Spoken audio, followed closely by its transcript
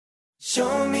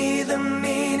Show me the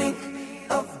meaning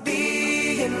of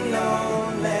being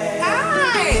lonely.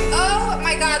 Hi! Oh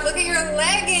my god, look at your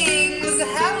leggings!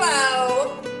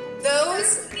 Hello!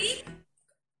 Those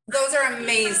are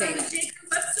amazing.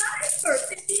 Website for 50%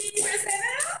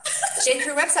 off.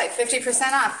 J.Crew website,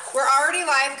 50% off. We're already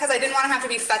live because I didn't want to have to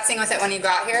be futzing with it when you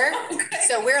got here. Okay.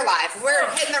 So we're live. We're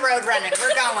hitting the road running.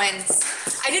 We're going.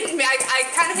 I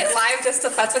kind of hit live just to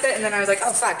futz with it, and then I was like,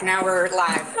 oh fuck, now we're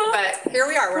live. But here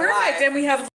we are, we're Perfect. live. And we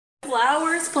have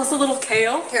flowers plus a little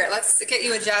kale. Here, let's get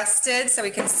you adjusted so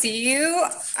we can see you.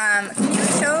 Can you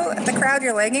show the crowd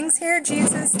your leggings here?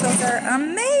 Jesus, those are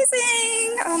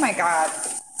amazing. Oh my God.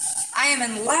 I am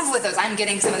in love with those. I'm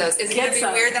getting some of those. Is it going to be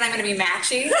weird that I'm going to be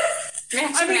matchy?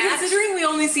 Considering we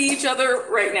only see each other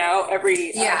right now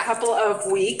every couple of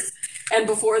weeks, and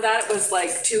before that it was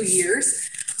like 2 years,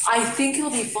 I think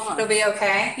it'll be fun. It'll be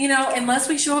okay. You know, unless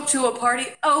we show up to a party.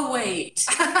 Oh, wait.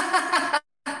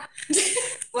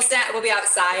 We'll be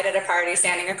outside at a party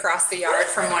standing across the yard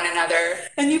from one another.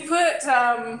 And you put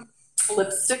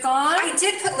lipstick on? I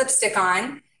did put lipstick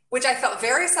on, which I felt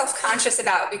very self-conscious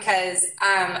about because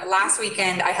last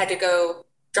weekend I had to go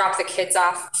drop the kids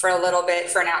off for a little bit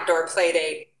for an outdoor play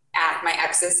date at my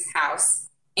ex's house.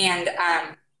 And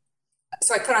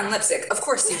so I put on lipstick. Of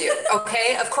course you do.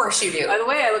 Okay? Of course you do. By the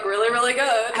way, I look really, really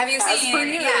good. Have you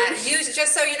seen? Yeah, you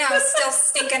just so you know, it's still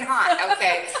stinking hot.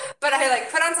 Okay. But I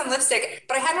put on some lipstick,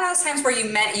 but I had one of those times where you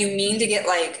mean to get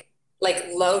like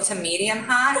low to medium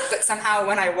hot, but somehow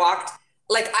when I walked,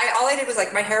 all I did was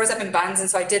my hair was up in buns, and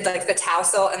so I did the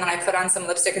tousle, and then I put on some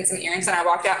lipstick and some earrings, and I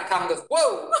walked out, and Colin goes,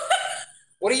 "Whoa,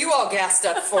 what are you all gassed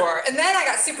up for?" And then I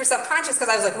got super self-conscious because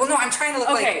I was like, "Well, no, I'm trying to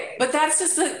look okay, but that's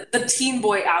just the teen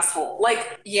boy asshole."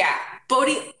 Yeah,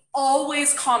 Bodhi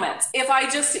always comments if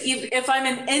I'm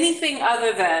in anything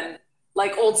other than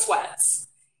old sweats.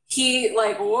 He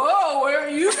whoa, where are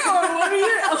you going? What are you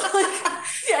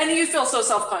and you feel so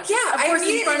self-conscious. Yeah, of course,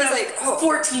 in front of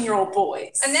 14-year-old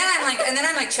boys. And then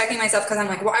I'm checking myself because I'm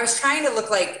well, I was trying to look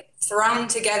thrown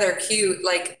together cute.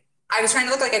 I was trying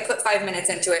to look like I put 5 minutes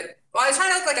into it. Well, I was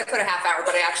trying to look like I put a half hour,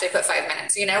 but I actually put 5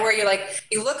 minutes. You know, where you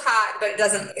you look hot, but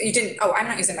you didn't. Oh, I'm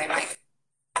not using my mic.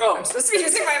 Oh, I'm supposed to be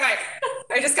using my mic.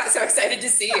 I just got so excited to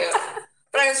see you.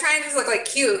 But I was trying to just look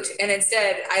cute, and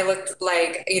instead I looked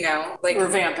we're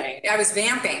vamping. I was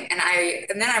vamping, and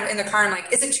then I'm in the car. I'm like,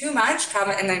 "Is it too much?"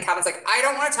 Calvin, and then Calvin's like, "I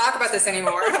don't want to talk about this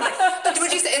anymore." I'm like, "But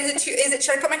would you say is it?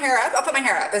 Should I put my hair up? I'll put my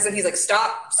hair up." And he's like,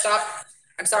 "Stop.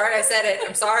 I'm sorry I said it.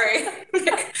 I'm sorry."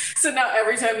 So now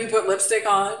every time you put lipstick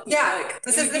on,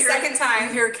 this is the second time.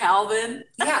 You hear Calvin.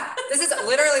 Yeah, this is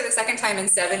literally the second time in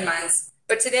 7 months.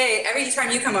 But today, every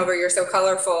time you come over, you're so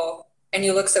colorful. And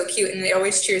you look so cute, and it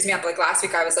always cheers me up. Last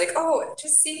week, I was like, "Oh,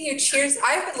 just seeing you cheers."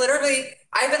 I've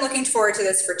been looking forward to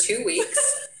this for 2 weeks,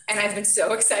 and I've been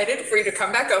so excited for you to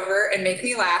come back over and make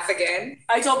me laugh again.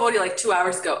 I told Bodhi 2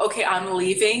 hours ago, okay, I'm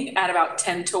leaving at about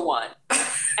 10 to 1.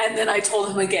 And then I told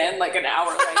him again an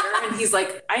hour later, and he's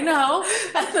like, "I know."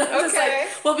 And I was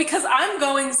well, because I'm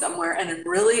going somewhere, and I'm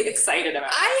really excited about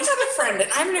it. I have a friend,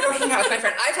 and I'm going to go hang out with my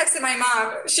friend. I texted my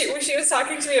mom. She was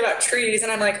talking to me about trees,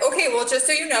 and I'm like, "Okay, well, just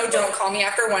so you know, don't call me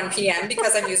after 1 p.m.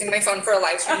 because I'm using my phone for a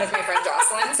live stream with my friend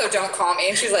Jocelyn, so don't call me."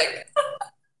 And she's like,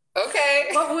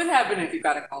 "Okay." What would happen if you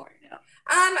got a call right now?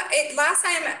 Last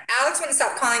time Alex wouldn't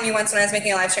stop calling me once when I was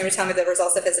making a live stream to tell me the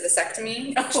results of his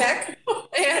vasectomy check,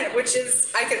 and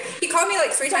he called me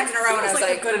 3 times in a row, and I was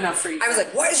like, good enough for you. I was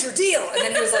like, "What is your deal?" And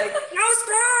then he was like, "No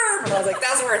sperm." And I was like,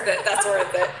 "That's worth it. That's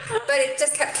worth it." But it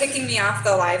just kept kicking me off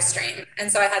the live stream, and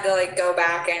so I had to go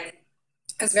back, and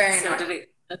it was very annoying.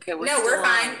 Okay, we're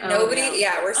fine. Nobody. No.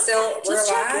 Yeah, we're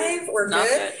live. We're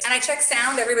good. And I checked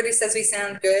sound. Everybody says we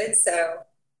sound good. So,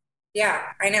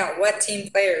 yeah, I know what team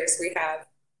players we have.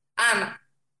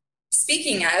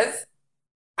 Speaking of,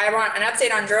 I want an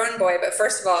update on Drone Boy. But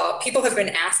first of all, people have been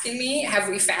asking me, "Have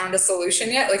we found a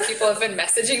solution yet?" People have been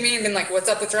messaging me and been like, "What's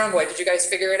up with Drone Boy? Did you guys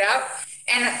figure it out?"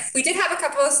 And we did have a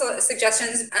couple of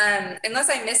suggestions. Unless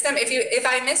I missed them, if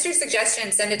I missed your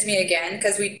suggestion, send it to me again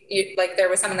because there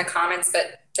was some in the comments,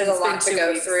 but there's a lot to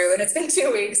go through, and it's been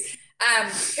 2 weeks.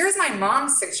 Here's my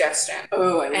mom's suggestion.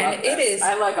 Oh, I love this.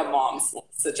 I like a mom's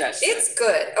suggestion. It's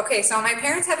good. Okay, so my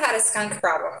parents have had a skunk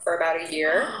problem for about a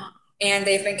year, and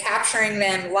they've been capturing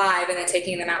them live and then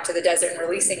taking them out to the desert and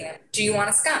releasing them. "Do you want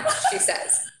a skunk?" she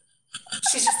says.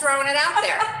 She's just throwing it out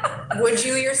there. Would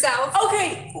you yourself?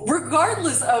 Okay,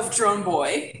 regardless of Drone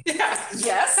Boy.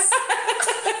 Yes.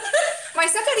 My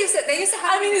stepdad used to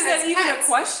have. Is that even a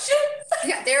question?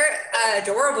 Yeah, they're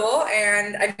adorable,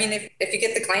 and if you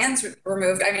get the glands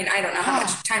removed, I don't know how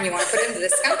much time you want to put into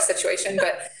this skunk situation,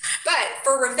 but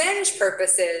for revenge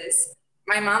purposes,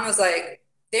 my mom was like,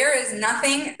 There is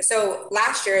nothing. So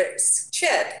last year,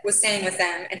 Chip was staying with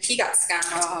them, and he got skunked,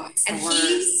 it's the and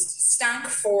he worst. stunk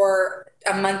for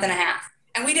a month and a half.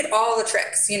 And we did all the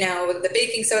tricks, the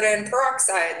baking soda and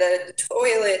peroxide, the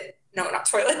toilet. No, not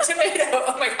toilet, tomato.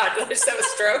 Oh my God, did I just have a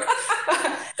stroke?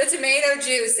 The tomato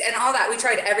juice and all that. We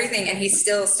tried everything, and he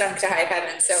still stunk to high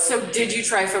heaven. So did you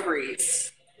try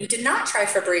Febreze? You did not try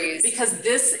Febreze. Because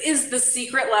this is the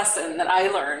secret lesson that I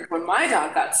learned when my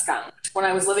dog got skunked when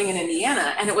I was living in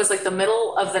Indiana. And it was like the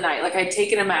middle of the night. Like I'd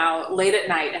taken him out late at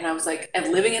night, and I was like,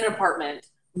 I'm living in an apartment,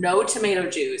 no tomato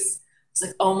juice. I was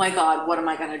like, oh my God, what am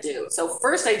I going to do? So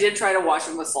first I did try to wash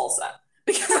him with salsa.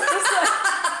 Because I was like,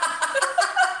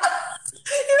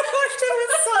 you washed it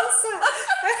with salsa.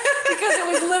 because it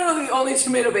was literally the only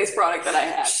tomato-based product that I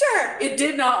had. Sure. It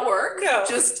did not work. No.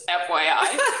 Just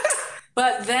FYI.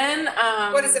 But then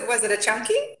what is it? Was it a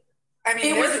chunky? I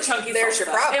mean, it was a chunky. There's your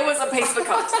salsa. problem. It was a paste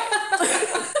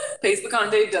picante. Paste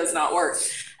picante does not work.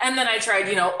 And then I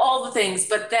tried, all the things.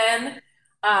 But then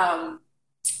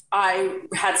I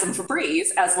had some Febreze,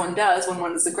 as one does when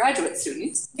one is a graduate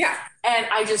student. Yeah. And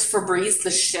I just Febrezed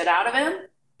the shit out of him,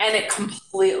 and it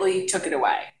completely took it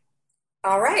away.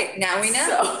 All right. Now we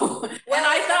know. So, and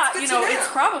I thought, it's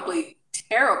probably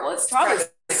terrible. It's probably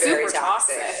super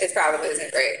toxic. It probably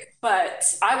isn't great. But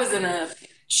I was in a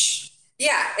pinch.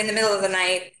 Yeah, in the middle of the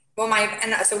night. Well,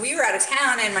 so we were out of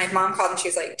town, and my mom called, and she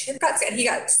was like, Chip got, and he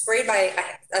got sprayed by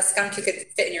a skunk you could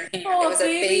fit in your hand. Oh, it was a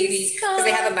baby, because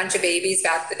they have a bunch of babies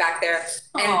back there.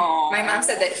 And my mom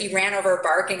said that he ran over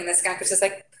barking, and the skunk was just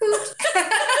like, pooped.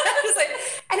 I was like,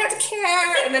 I don't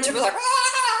care. And then Chip was like,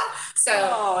 ah!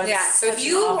 So, so if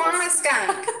you want a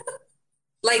skunk,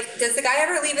 like, does the guy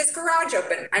ever leave his garage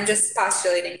open? I'm just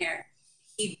postulating here.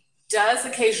 He does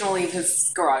occasionally leave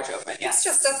his garage open, yes. It's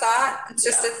just a thought. It's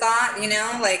just a thought,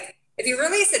 like if you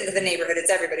release it into the neighborhood,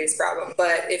 it's everybody's problem.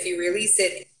 But if you release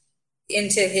it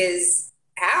into his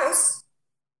house.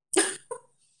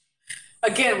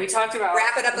 Again, we talked about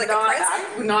wrap it up like a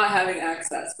present. Not having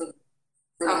access for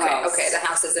the house. Okay, the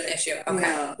house is an issue. Okay.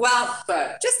 Yeah. Well,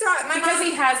 but just throw it. Because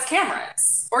he has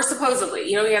cameras, or supposedly,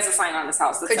 he has a sign on his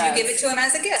house that Could says, you give it to him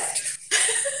as a gift?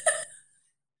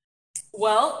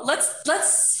 Well, let's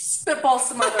spitball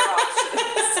some other options.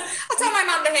 I'll tell my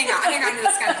mom to hang on to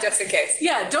this skunk just in case.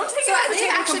 Yeah, don't take it off the they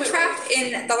table actually completely. trapped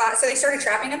in the last. So they started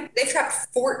trapping them. They trapped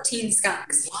 14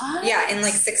 skunks. What? Yeah, in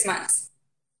like 6 months.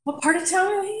 What part of town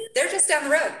are they in? They're just down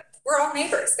the road. We're all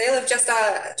neighbors. They live just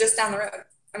down the road.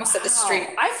 I almost said the street.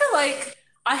 I feel like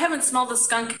I haven't smelled a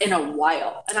skunk in a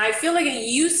while, and I feel like it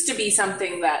used to be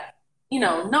something that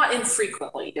not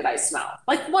infrequently did I smell,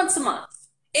 like once a month.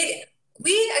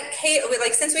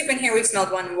 Since we've been here, we've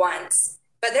smelled one once.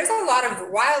 But there's a lot of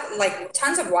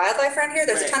tons of wildlife around here.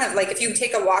 There's a ton of, if you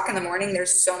take a walk in the morning,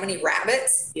 there's so many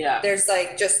rabbits. Yeah. There's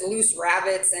just loose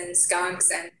rabbits and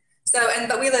skunks.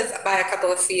 But we live by a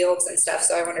couple of fields and stuff.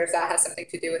 So I wonder if that has something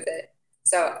to do with it.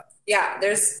 So yeah,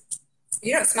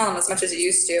 you don't smell them as much as you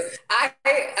used to.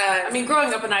 I mean,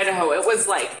 growing up in Idaho, it was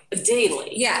like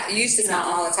daily. Yeah, you used to smell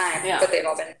them all the time, but they've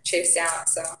all been chased out,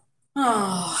 so.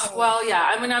 Oh, well,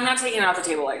 yeah. I mean, I'm not taking it off the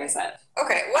table, like I said.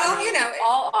 Okay, well,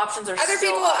 all options are other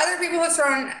people have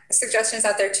thrown suggestions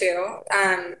out there too.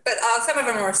 But some of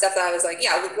them were stuff that I was like,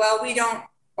 we don't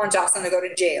want Jocelyn to go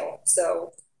to jail,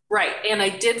 so. Right, and I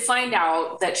did find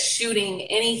out that shooting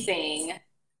anything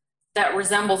that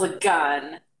resembles a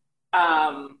gun,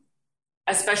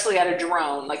 especially at a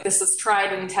drone, like this is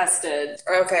tried and tested,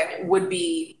 would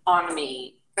be on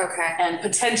me. Okay. And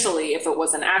potentially, if it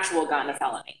was an actual gun, a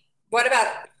felony. What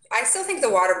about, I still think the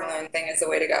water balloon thing is the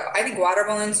way to go. I think water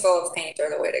balloons full of paint are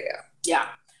the way to go. Yeah.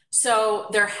 So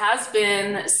there has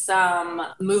been some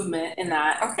movement in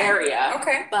that area.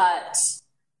 Okay. But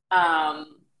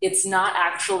it's not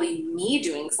actually me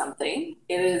doing something.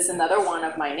 It is another one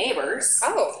of my neighbors.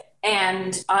 Oh.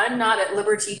 And I'm not at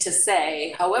liberty to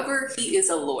say, however, he is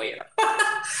a lawyer.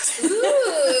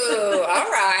 Ooh, all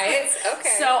right.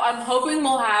 Okay. So I'm hoping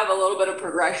we'll have a little bit of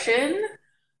progression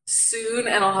soon,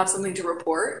 and I'll have something to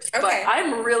report. Okay. But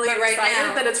I'm really right excited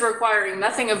now, that it's requiring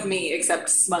nothing of me except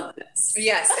smugness.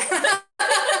 Yes.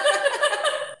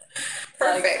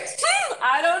 Perfect.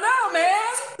 I don't know,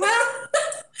 man. Well,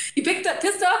 you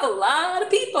pissed off a lot of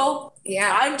people.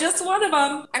 Yeah. I'm just one of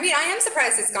them. I mean, I am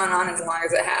surprised it's gone on as long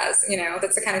as it has.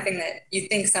 That's the kind of thing that you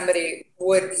think somebody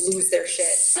would lose their shit.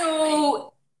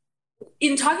 So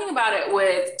in talking about it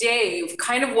with Dave,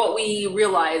 kind of what we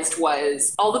realized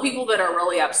was all the people that are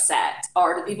really upset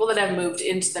are the people that have moved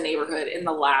into the neighborhood in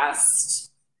the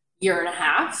last year and a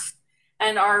half.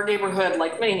 And our neighborhood,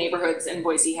 like many neighborhoods in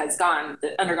Boise, has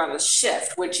undergone this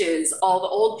shift, which is all the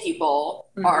old people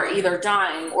are either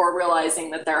dying or realizing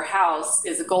that their house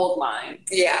is a gold mine.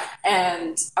 Yeah.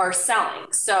 And are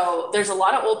selling. So there's a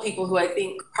lot of old people who I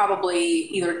think probably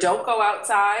either don't go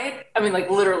outside. I mean,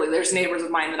 like literally, there's neighbors of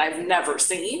mine that I've never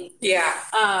seen. Yeah.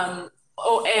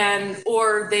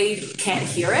 Or they can't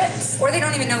hear it. Or they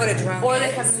don't even know what a drone is. Or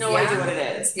they have no idea what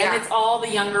it is. Yeah. And it's all the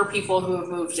younger people who have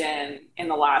moved in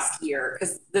the last year.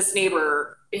 Because this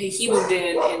neighbor, he moved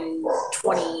in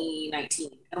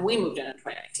 2019 and we moved in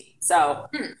 2019. So,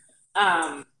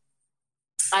 I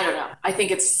don't know. I think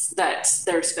it's that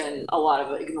there's been a lot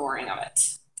of ignoring of it.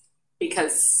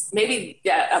 Because maybe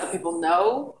other people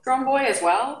know Drone Boy as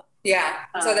well. Yeah.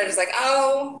 So they're just like,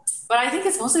 oh. But I think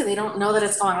it's mostly they don't know that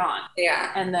it's going on.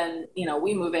 Yeah. And then,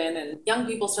 we move in and young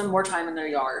people spend more time in their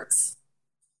yards.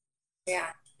 Yeah.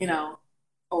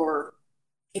 Or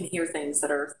can hear things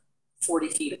that are 40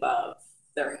 feet above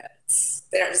their heads.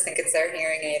 They don't just think it's their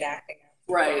hearing aid acting up.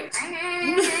 Right.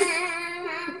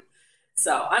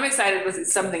 So I'm excited with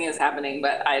something is happening,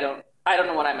 but I don't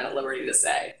know what I'm at liberty to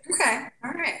say. Okay.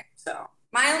 All right. So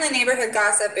my only neighborhood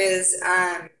gossip is,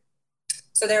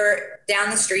 so they're down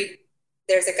the street.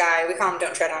 There's a guy, we call him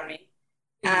Don't Tread on Me.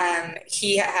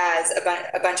 He has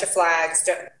a bunch of flags,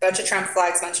 a bunch of Trump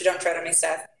flags, a bunch of Don't Tread on Me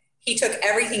stuff. He took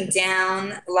everything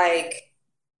down, like,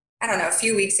 I don't know, a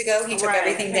few weeks ago. He took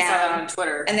everything down. I saw that on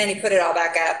Twitter. And then he put it all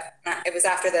back up. It was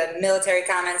after the military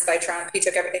comments by Trump. He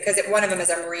took everything, because one of them is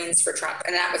a Marines for Trump,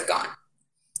 and that was gone.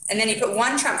 And then he put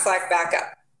one Trump flag back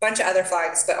up, a bunch of other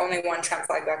flags, but only one Trump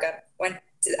flag back up. When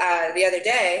the other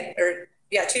day,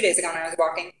 2 days ago when I was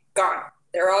walking, gone.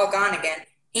 They're all gone again.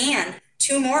 And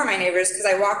two more of my neighbors, because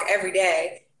I walk every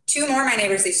day, two more of my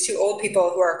neighbors, these two old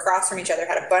people who are across from each other,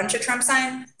 had a bunch of Trump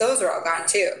signs. Those are all gone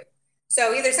too.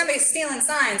 So either somebody's stealing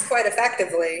signs quite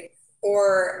effectively,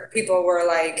 or people were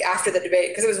like after the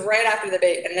debate, because it was right after the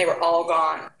debate and they were all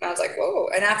gone. And I was like, whoa.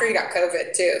 And after he got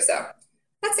COVID too. So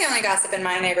that's the only gossip in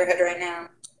my neighborhood right now.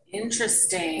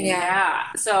 Interesting.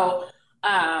 Yeah. So,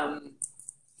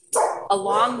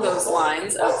 along those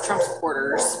lines of Trump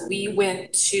supporters, we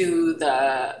went to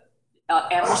the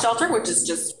animal shelter, which is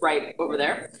just right over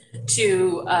there,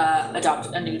 to adopt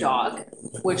a new dog,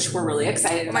 which we're really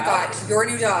excited about. Oh my God, your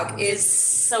new dog is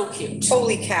so cute.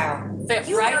 Holy cow.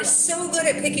 You right? are so good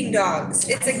at picking dogs.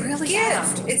 It's a really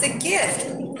gift. am. It's a gift.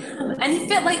 And he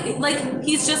fit like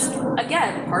he's just,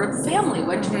 again, part of the family,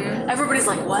 which everybody's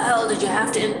like, well, did you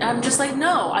have to? And I'm just like,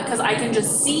 no, because I can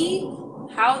just see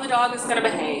how the dog is going to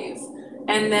behave.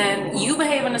 And then you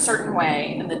behave in a certain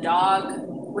way and the dog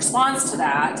responds to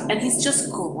that. And he's just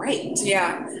great.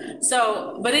 Yeah.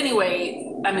 So, but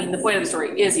anyway, I mean, the point of the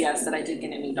story is, yes, that I did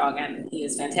get a new dog and he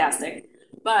is fantastic.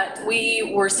 But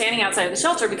we were standing outside of the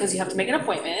shelter because you have to make an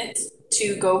appointment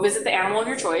to go visit the animal of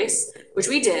your choice, which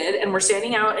we did. And we're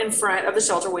standing out in front of the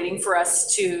shelter waiting for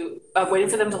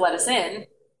them to let us in.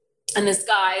 And this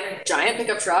guy in a giant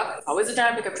pickup truck, always a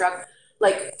giant pickup truck,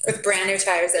 like with brand new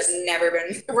tires that's never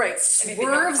been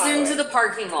swerves into the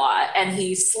parking lot and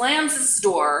he slams his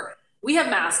door. We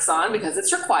have masks on because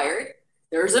it's required.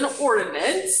 There's an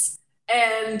ordinance,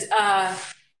 and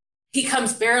he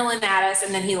comes barreling at us,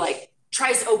 and then he like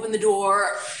tries to open the door,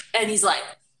 and he's like,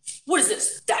 "What is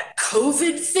this? That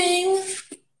COVID thing?"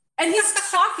 And he's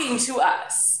talking to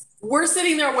us. We're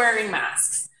sitting there wearing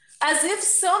masks, as if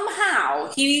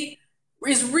somehow he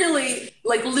is really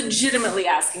like legitimately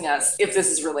asking us if this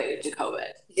is related to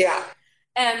COVID. Yeah.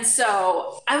 And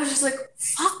so I was just like,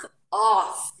 fuck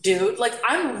off, dude. Like,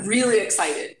 I'm really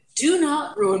excited. Do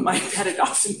not ruin my pet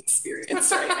adoption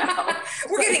experience right now.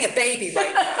 We're getting a baby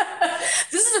right now.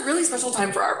 This is a really special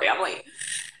time for our family.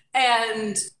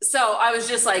 And so I was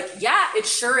just like, yeah, it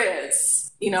sure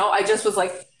is. I just was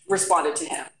like, responded to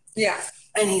him. Yeah.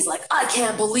 And he's like, I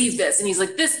can't believe this. And he's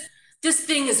like, this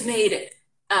thing has made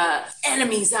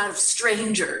enemies out of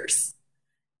strangers.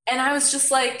 And I was just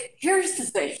like, here's the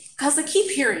thing, because I keep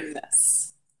hearing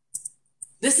this.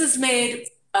 This is made,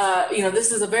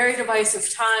 this is a very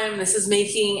divisive time. This is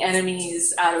making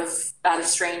enemies out of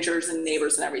strangers and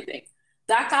neighbors and everything.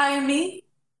 That guy and me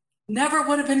never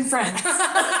would have been friends.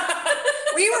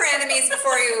 We were enemies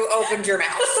before you opened your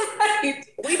mouth. Right.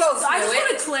 We both so I just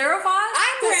want to clarify.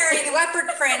 I'm wearing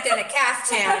leopard print and a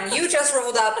caftan. You just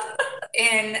rolled up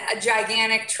in a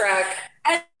gigantic truck.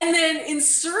 And then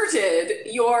inserted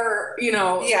your,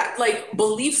 like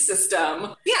belief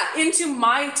system into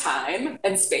my time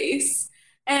and space.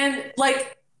 And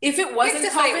like, if it wasn't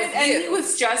COVID and he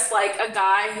was just like a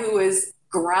guy who is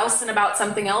grousing about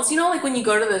something else, like when you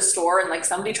go to the store and like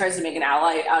somebody tries to make an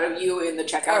ally out of you in the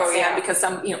checkout stand because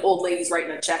some, old lady's writing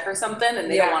a check or something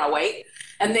and they don't want to wait.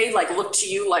 and they like look to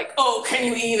you like, oh, can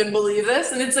you even believe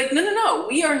this? And it's like, no,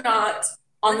 we are not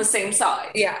on the same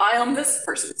side. Yeah. I am this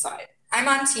person's side. I'm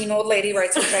on team old lady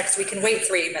writes her text. We can wait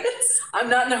 3 minutes. I'm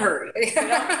not in a hurry. You know?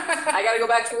 I got to go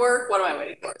back to work. What am I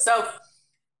waiting for? So,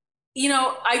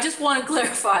 I just want to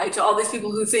clarify to all these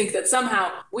people who think that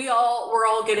somehow we're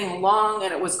all getting along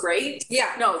and it was great.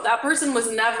 Yeah. No, that person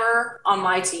was never on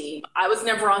my team. I was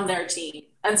never on their team.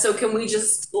 And so can we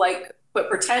just like quit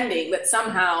pretending that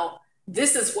somehow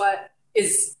this is what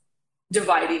is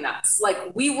dividing us?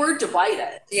 Like we were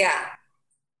divided. Yeah.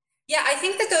 Yeah, I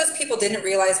think that those people didn't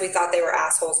realize we thought they were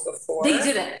assholes before. They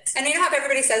didn't. And you know how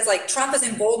everybody says like Trump is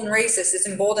emboldened racist, it's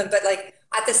emboldened, but like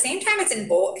at the same time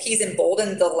he's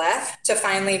emboldened the left to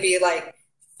finally be like,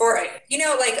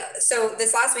 so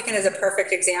this last weekend is a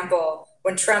perfect example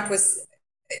when Trump was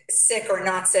sick or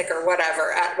not sick or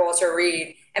whatever at Walter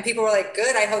Reed, and people were like,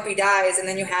 good, I hope he dies. And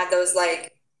then you had those I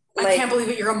can't believe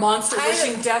it, you're a monster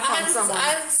wishing death on someone.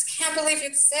 I just can't believe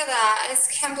you'd say that. I just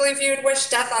can't believe you'd wish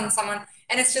death on someone.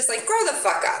 And it's just like, grow the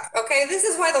fuck up, okay? This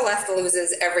is why the left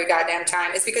loses every goddamn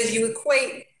time. It's because you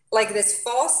equate like this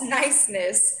false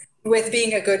niceness with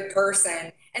being a good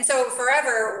person. And so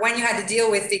forever, when you had to deal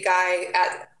with the guy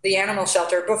at the animal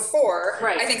shelter before,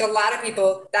 right. I think a lot of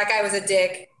people, that guy was a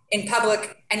dick in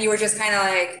public, and you were just kind of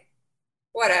like,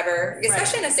 whatever,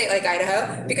 especially in a state like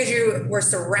Idaho, because you were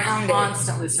surrounded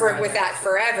with that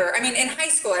forever. I mean, in high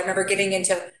school, I remember getting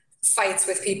into fights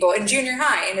with people in junior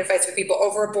high, into fights with people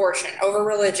over abortion, over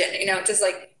religion, just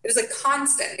like, it was like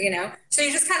constant, so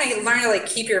you just kind of learn to like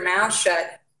keep your mouth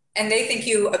shut, and they think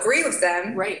you agree with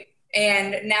them. Right.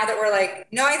 And now that we're like,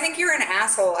 no, I think you're an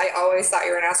asshole. I always thought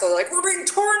you were an asshole. Like, we're being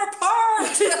torn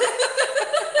apart.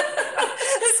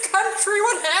 This country,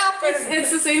 what happened?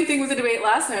 It's the same thing with the debate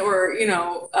last night where,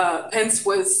 Pence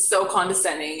was so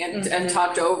condescending and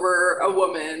talked over a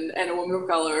woman and a woman of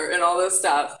color and all this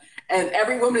stuff. And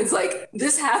every woman is like,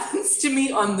 this happens to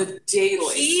me on the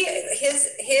daily. His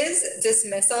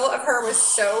dismissal of her was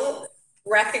so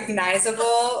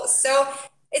recognizable. So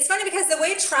it's funny because the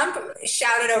way Trump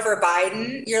shouted over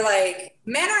Biden, you're like,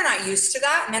 men are not used to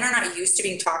that. Men are not used to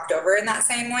being talked over in that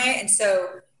same way. And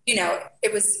so,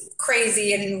 it was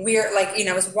crazy and weird, like,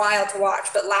 it was wild to watch.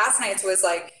 But last night's was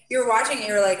like, you were watching it,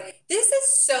 you were like, this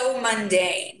is so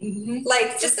mundane. Mm-hmm.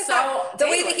 Like, just the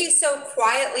way that he's so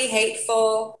quietly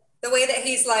hateful, the way that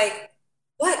he's like,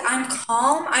 what? I'm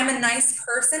calm. I'm a nice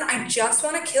person. I just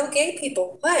want to kill gay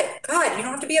people. What? God, you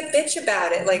don't have to be a bitch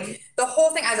about it. Like the whole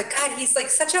thing, I was like, God, he's like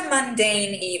such a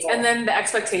mundane evil. And then the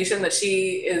expectation that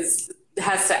she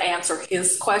has to answer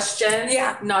his question.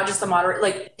 Yeah. Not just the moderate,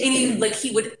 like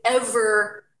he would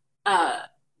ever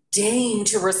deign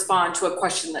to respond to a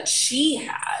question that she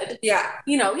had. Yeah.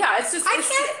 It's just,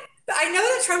 I know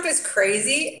that Trump is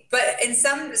crazy, but in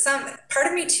some part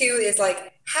of me too is like,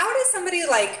 how does somebody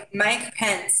like Mike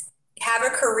Pence have a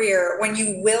career when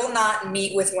you will not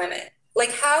meet with women?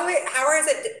 Like how is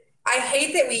it? I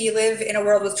hate that we live in a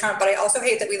world with Trump, but I also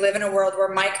hate that we live in a world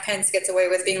where Mike Pence gets away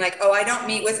with being like, oh, I don't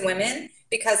meet with women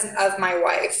because of my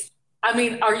wife. I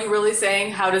mean, are you really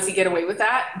saying how does he get away with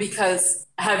that? Because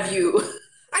have you?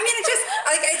 I mean, it's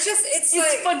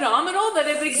like, phenomenal that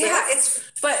it exists. Yeah,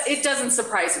 but it doesn't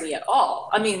surprise me at all.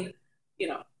 I mean,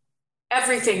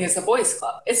 everything is a boys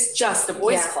club. It's just a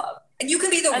boys club. And you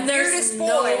can be the weirdest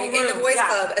boy in the boys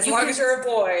club as long as you're a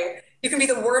boy. You can be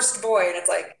the worst boy, and it's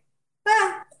like,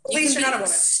 at least you're not a woman.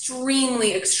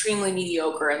 Extremely, extremely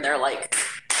mediocre, and they're like,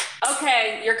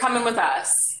 okay, you're coming with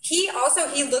us. He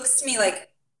looks to me like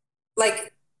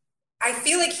I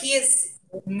feel like he is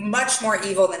much more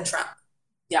evil than Trump.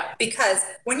 Yeah. Because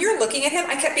when you're looking at him,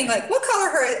 I kept being like, what color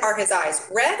are his eyes?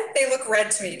 Red? They look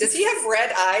red to me. Does he have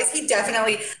red eyes? He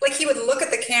definitely, like, he would look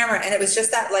at the camera and it was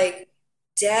just that, like,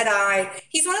 dead eye.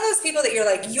 He's one of those people that you're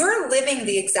like, you're living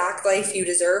the exact life you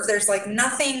deserve. There's, like,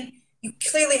 nothing. You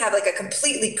clearly have, like, a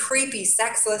completely creepy,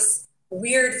 sexless,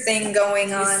 weird thing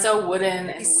going on. He's so wooden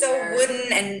and He's so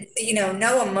wooden and,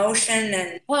 no emotion.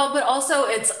 And well, but also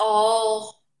it's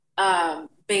all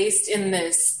based in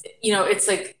this, it's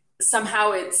like,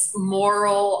 somehow it's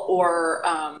moral or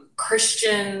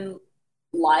Christian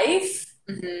life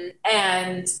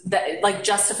and that like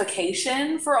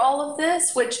justification for all of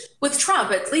this, which with Trump,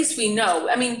 at least we know.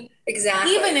 I mean,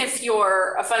 exactly. Even if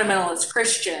you're a fundamentalist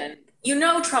Christian,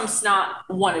 Trump's not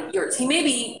one of yours. He may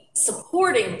be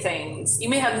supporting things. You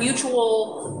may agree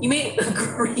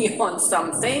on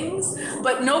some things,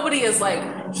 but nobody is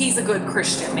like, he's a good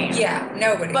Christian man. Yeah,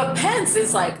 nobody. But Pence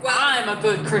is like, well, I'm a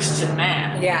good Christian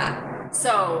man. Yeah.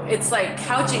 So it's like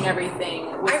couching everything.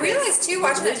 I realized too,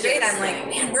 watching that debate, I'm like,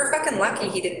 man, we're fucking lucky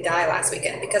he didn't die last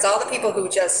weekend, because all the people who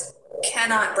just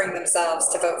cannot bring themselves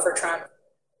to vote for Trump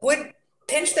would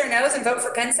pinch their nose and vote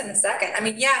for Pence in a second. I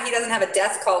mean, yeah, he doesn't have a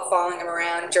death cult following him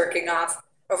around, jerking off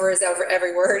over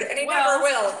every word, and he never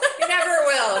will. He never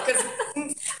will, because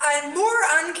a more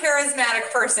uncharismatic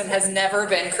person has never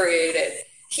been created.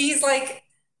 He's like,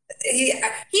 he.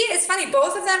 It's funny.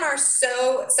 Both of them are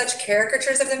such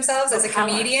caricatures of themselves. As a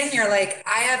comedian, you're like,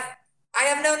 I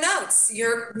have no notes.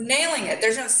 You're nailing it.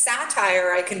 There's no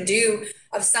satire I can do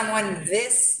of someone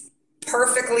this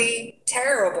perfectly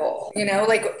terrible. You know,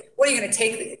 like, what are you going to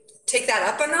take that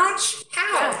up a notch?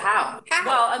 How? Yeah, how?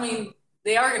 Well, I mean,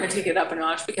 they are going to take it up a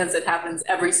notch because it happens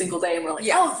every single day, and we're like,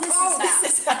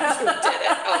 this is how you did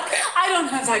it. Okay. I don't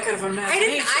have that good of an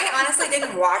imagination. I honestly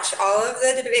didn't watch all of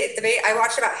the debate. I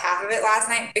watched about half of it last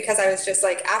night because I was just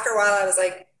like, after a while, I was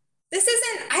like,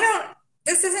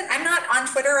 I'm not on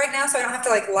Twitter right now, so I don't have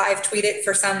to like live tweet it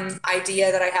for some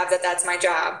idea that I have that's my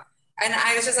job. And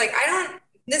I was just like,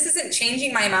 this isn't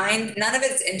changing my mind. None of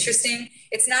it's interesting.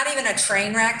 It's not even a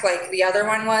train wreck like the other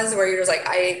one was, where you're just like,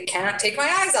 I cannot take my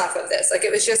eyes off of this. Like,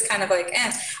 it was just kind of like,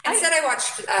 eh. Instead,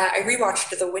 I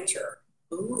rewatched The Witcher.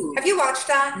 Ooh. Have you watched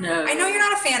that? No. I know you're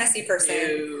not a fantasy person,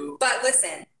 No. but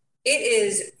listen, it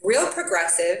is real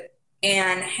progressive.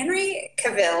 And Henry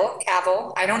Cavill,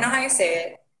 I don't know how you say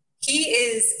it, he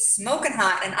is smoking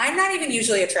hot. And I'm not even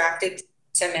usually attracted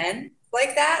to men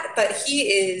like that, but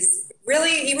he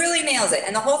really nails it.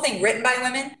 And the whole thing written by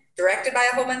women, directed by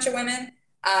a whole bunch of women,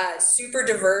 super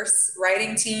diverse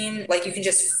writing team. Like, you can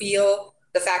just feel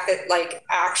the fact that like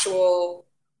actual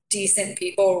decent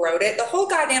people wrote it. The whole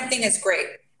goddamn thing is great.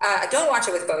 Don't watch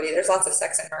it with Bodhi. There's lots of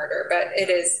sex and murder, but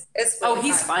it's really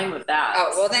he's fun. fine with that.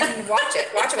 Oh, well then watch it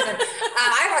with him.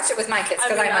 I watched it with my kids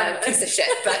because I'm a piece of shit,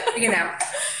 but you know.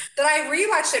 But I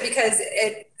rewatched it because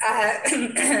it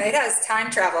has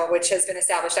time travel, which has been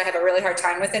established. I have a really hard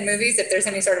time with in movies. If there's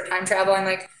any sort of time travel, I'm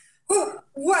like, who,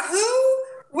 what, who,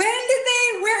 when did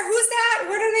they, where, who's that,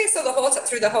 where did they? So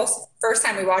through the whole first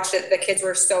time we watched it, the kids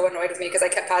were so annoyed with me because I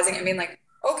kept pausing and being like,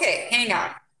 okay, hang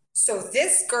on. So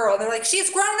this girl, they're like,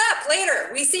 she's grown up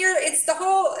later. We see her, it's the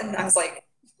whole, and I was like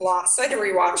lost. So I had to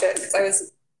rewatch it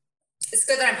because it's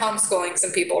good that I'm homeschooling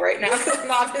some people right now.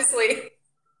 I'm obviously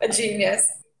a genius.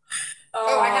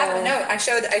 Oh, I have a note. I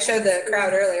showed the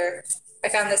crowd earlier. I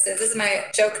found this is my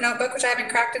joke notebook, which I haven't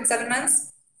cracked in 7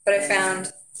 months, but I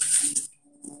found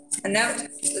a note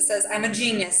that says, I'm a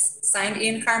genius, signed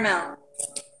Ian Carmel.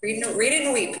 Read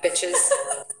and weep, bitches.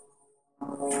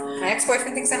 My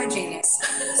ex-boyfriend thinks I'm a genius.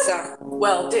 So.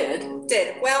 Well, did.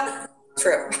 Well,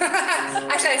 true.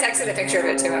 Actually, I texted a picture of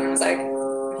it to him.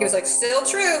 He was like, still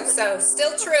true. So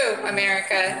still true,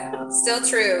 America. Still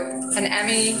true. An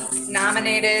Emmy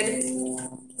nominated.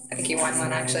 I think he won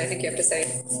one, actually. I think you have to say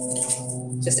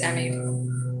just Emmy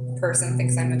person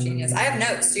thinks I'm a genius. I have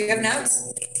notes. Do you have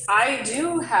notes? I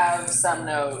do have some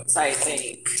notes, I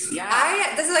think.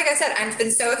 Yeah. This is like I said, I've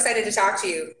been so excited to talk to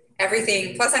you.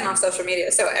 Everything, plus I'm on social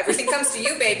media, so everything comes to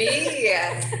you, baby.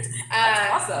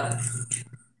 That's awesome.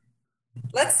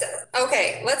 Let's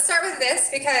start with this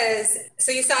because,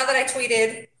 so you saw that I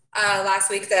tweeted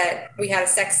last week that we had a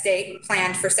sex date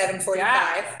planned for 7:45.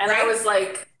 Yeah. And right? I was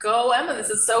like, go Emma, this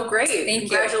is so great.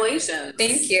 Congratulations.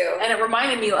 Thank you. And it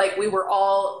reminded me like we were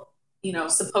all,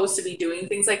 supposed to be doing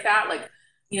things like that. Like,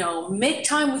 make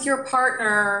time with your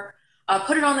partner,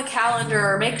 put it on the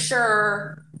calendar, make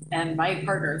sure. And my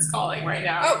partner is calling right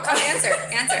now. Oh, come answer.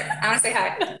 I want to say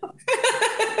hi.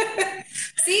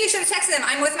 See, you should have texted him.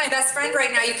 I'm with my best friend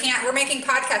right now. We're making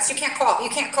podcasts. You can't call.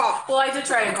 Well, I did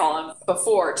try and call him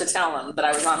before to tell him that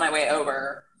I was on my way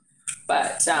over.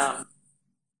 But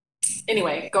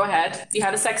anyway, go ahead. You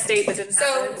had a sex date that didn't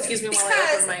happen. Excuse me while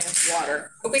I open my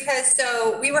water. Because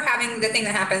we were having the thing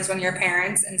that happens when you're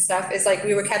parents and stuff is like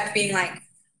we were kept being like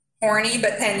horny,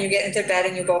 but then you get into bed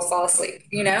and you both fall asleep,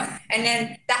 And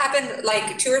then that happened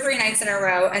like 2 or 3 nights in a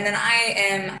row. And then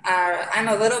I'm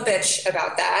a little bitch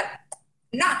about that.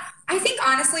 I think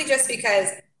honestly, just because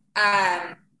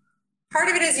part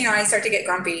of it is, I start to get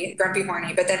grumpy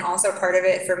horny, but then also part of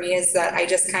it for me is that I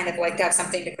just kind of like to have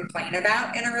something to complain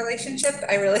about in a relationship.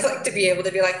 I really like to be able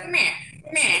to be like, meh.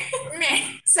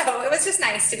 So it was just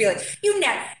nice to be like,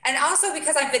 and also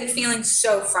because I've been feeling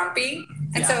so frumpy.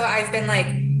 And so I've been like,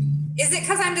 is it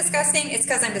because I'm disgusting? It's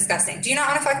because I'm disgusting. Do you not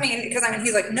want to fuck me? Because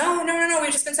he's like, no.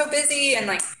 We've just been so busy. And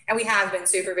we have been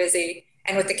super busy.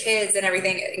 And with the kids and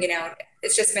everything,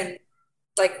 it's just been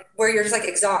like where you're just like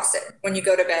exhausted when you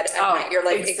go to bed at night. You're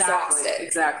like exhausted.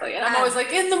 Exactly. And I'm always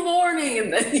like, in the morning.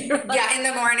 And then you're like, in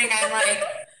the morning, I'm like,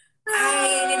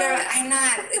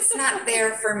 it's not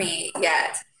there for me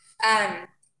yet.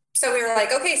 So we were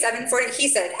like, okay, 7:40. He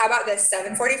said, how about this?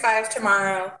 7:45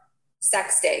 tomorrow.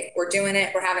 sex date. We're doing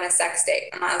it. We're having a sex date.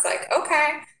 And I was like,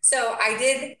 okay. So I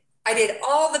did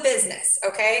all the business.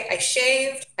 Okay. I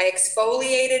shaved, I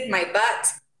exfoliated my butt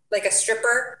like a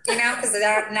stripper, because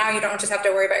now you don't just have to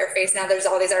worry about your face. Now there's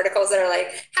all these articles that are like,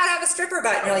 how to have a stripper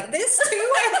butt. And you're like, this too?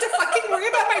 I have to fucking worry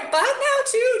about my butt now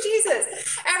too?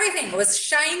 Jesus. Everything was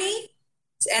shiny,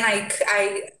 and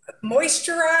I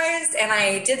moisturized, and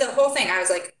I did the whole thing. I was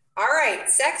like, all right,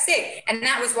 sex date. And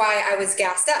that was why I was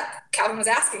gassed up. Calvin was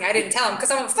asking. I didn't tell him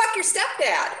because I'm like, fuck your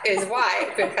stepdad is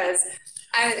why, because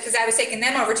I was taking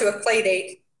them over to a play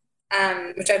date,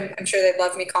 which I'm sure they'd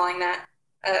love me calling that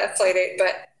a play date,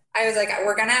 but I was like,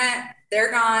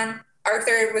 they're gone.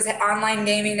 Arthur was online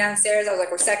gaming downstairs. I was like,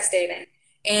 we're sex dating.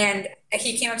 And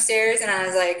he came upstairs, and I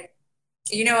was like,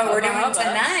 you know what we're doing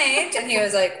tonight? And he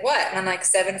was like, what? And I'm like,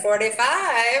 7:45.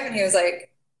 And he was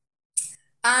like,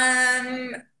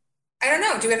 I don't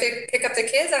know. Do we have to pick up the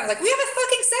kids? And I was like, we have a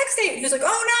fucking sex date. And he was like,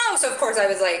 oh no. So of course I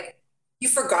was like, you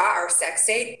forgot our sex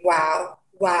date? Wow.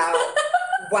 Wow.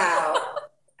 Wow.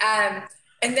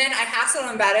 And then I hassled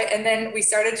him about it, and then we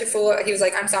started to fool. He was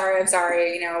like, I'm sorry.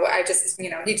 I just,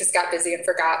 he just got busy and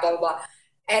forgot, blah, blah, blah.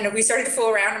 And we started to fool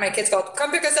around, and my kids called, come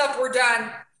pick us up, we're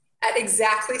done. At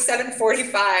exactly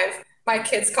 7:45, my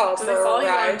kids called for a ride. Do they follow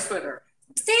you on Twitter?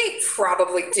 They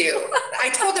probably do. I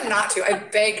told them not to. I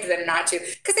begged them not to,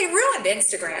 because they ruined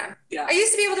Instagram. Yeah. I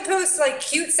used to be able to post like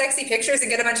cute, sexy pictures and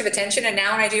get a bunch of attention, and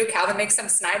now when I do, Calvin makes some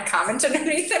snide comment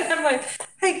underneath, and I'm like,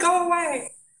 hey, go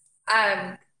away.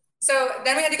 So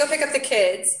then we had to go pick up the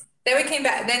kids. Then we came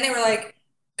back. Then they were like,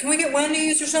 can we get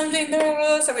Wendy's or something?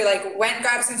 So we like went,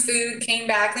 grabbed some food, came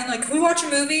back. Then like, can we watch a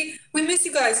movie? We miss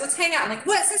you guys. Let's hang out. I'm like,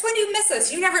 what? Since when do you miss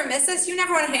us? You never miss us. You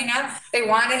never want to hang out. They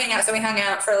wanted to hang out. So we hung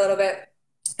out for a little bit.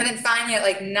 And then finally at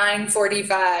like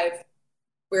 9:45,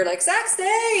 we were like, sex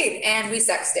date. And we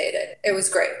sex dated. It was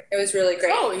great. It was really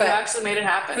great. Oh, you actually made it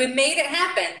happen. We made it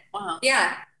happen. Wow.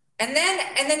 Yeah. And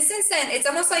then since then, it's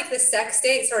almost like the sex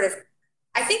date sort of,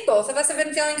 I think both of us have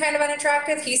been feeling kind of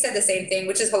unattractive. He said the same thing,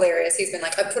 which is hilarious. He's been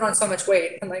like, I put on so much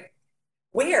weight. I'm like,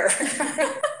 where?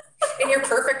 In your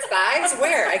perfect thighs?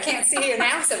 Where? I can't see an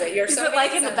ounce of it. You're so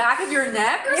like in the back of your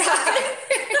neck or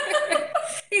something?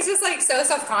 He's just like so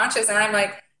self-conscious. And I'm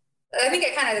like, I think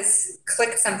it kind of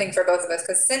clicked something for both of us,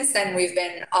 because since then we've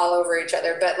been all over each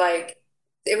other. But like,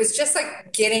 it was just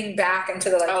like getting back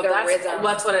into the rhythm.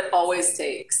 That's what it always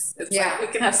takes. It's like we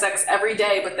can have sex every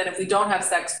day, but then if we don't have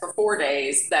sex for 4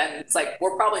 days, then it's like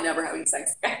we're probably never having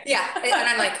sex again. Yeah, and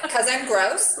I'm like, because I'm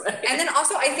gross. Right. And then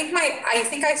also I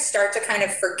think I start to kind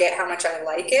of forget how much I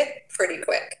like it pretty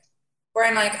quick. Where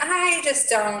I'm like, I just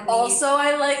don't. Also,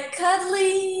 I like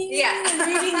cuddling. Yeah, and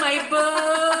reading my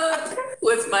book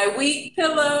with my weak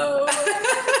pillow.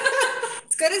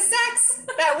 It's good as sex,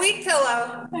 that weak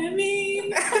pillow. I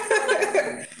mean.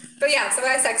 But yeah, so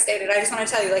I sex dated. I just want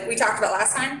to tell you, like we talked about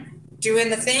last time, doing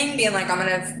the thing, being like, I'm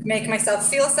going to make myself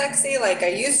feel sexy like I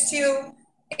used to,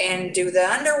 and do the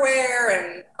underwear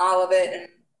and all of it. And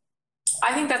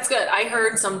I think that's good. I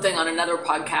heard something on another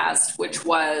podcast, which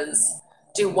was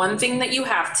do one thing that you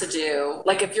have to do.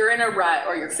 Like if you're in a rut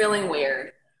or you're feeling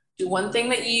weird, do one thing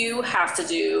that you have to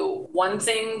do, one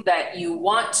thing that you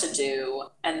want to do,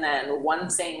 and then one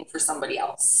thing for somebody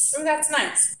else. Oh, that's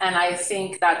nice. And I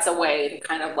think that's a way to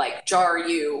kind of like jar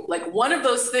you. Like one of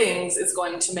those things is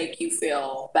going to make you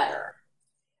feel better.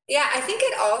 Yeah, I think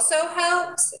it also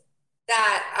helps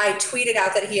that I tweeted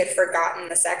out that he had forgotten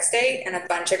the sex date, and a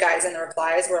bunch of guys in the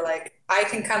replies were like, I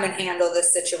can come and handle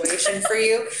this situation for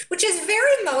you, which is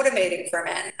very motivating for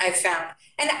men, I've found.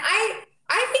 And I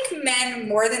think men,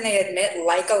 more than they admit,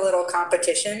 like a little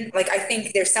competition. Like, I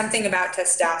think there's something about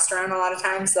testosterone a lot of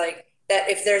times, like, that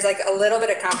if there's like a little bit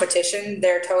of competition,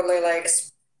 they're totally like,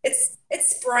 it's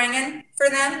springing for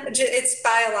them. It's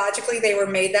biologically, they were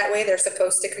made that way. They're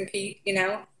supposed to compete,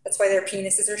 That's why their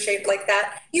penises are shaped like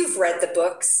that. You've read the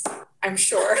books, I'm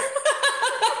sure.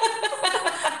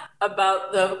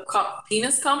 About the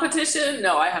penis competition?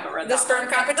 No, I haven't read that. The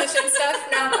sperm competition stuff?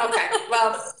 No? Okay.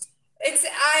 Well,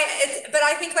 but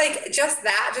I think like just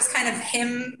kind of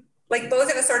him, like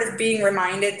both of us sort of being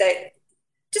reminded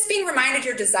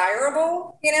you're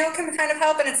desirable, can kind of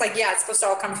help. And it's like, yeah, it's supposed to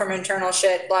all come from internal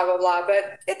shit, blah, blah, blah.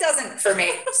 But it doesn't for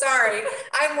me. Sorry.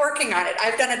 I'm working on it.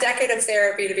 I've done a decade of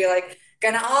therapy to be like,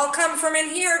 gonna all come from in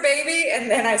here, baby. And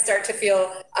then I start to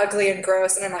feel ugly and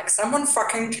gross. And I'm like, someone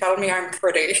fucking tell me I'm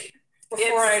pretty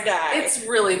before I die. It's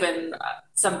really been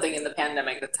something in the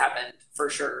pandemic that's happened for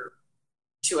sure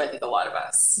to, I think, a lot of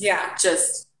us. Yeah.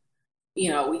 Just,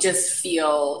 we just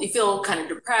you feel kind of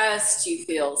depressed, you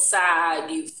feel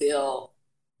sad, you feel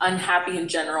unhappy in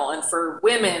general. And for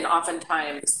women,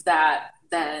 oftentimes that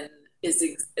then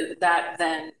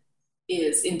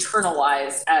is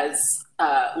internalized as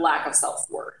lack of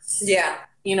self-worth. Yeah.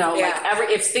 You know, like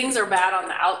if things are bad on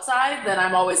the outside, then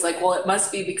I'm always like, well, it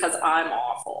must be because I'm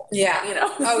awful. Yeah. You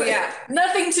know? Oh, yeah.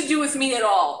 Nothing to do with me at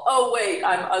all. Oh, wait,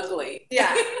 I'm ugly.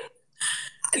 Yeah.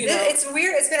 It's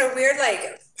weird. It's been a weird,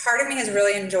 like, part of me has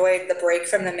really enjoyed the break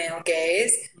from the male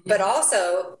gaze, but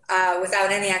also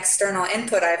without any external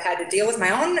input, I've had to deal with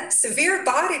my own severe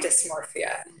body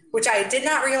dysmorphia, which I did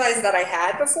not realize that I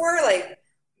had before. Like,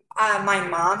 my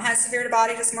mom has severe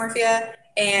body dysmorphia,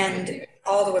 and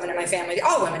all the women in my family,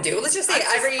 all women do. Let's just say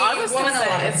every woman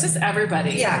alive. It's just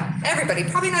everybody. Yeah, everybody.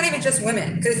 Probably not even just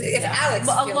women. Because if Alex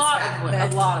a lot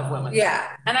of women.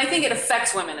 Yeah. And I think it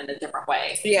affects women in a different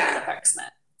way. Yeah. Than it affects men.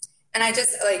 And I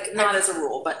just like not as a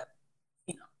rule, but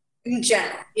you know. In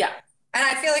general. Yeah. And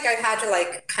I feel like I've had to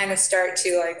like kind of start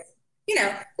to like, you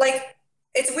know, like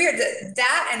it's weird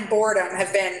that and boredom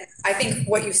have been, I think,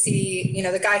 what you see, you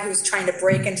know, the guy who's trying to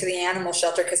break into the animal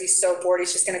shelter because he's so bored,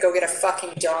 he's just going to go get a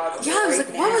fucking dog. Yeah, I was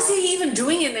like, what was he even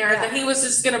doing in there that he was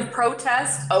just going to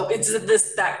protest? Oh, it's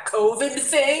that COVID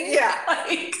thing? Yeah.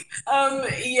 Like,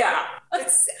 yeah. I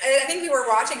think we were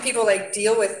watching people like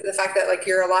deal with the fact that like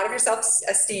a lot of your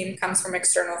self-esteem comes from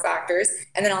external factors,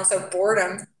 and then also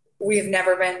boredom we've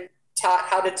never been taught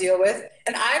how to deal with.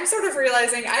 And I'm sort of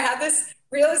realizing, I had this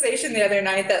realization the other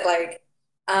night that like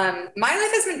my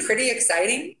life has been pretty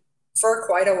exciting for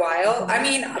quite a while. I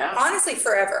mean, honestly,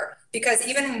 forever. Because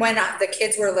even when the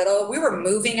kids were little, we were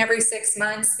moving every 6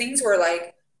 months. Things were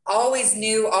like always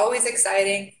new, always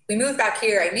exciting. We moved back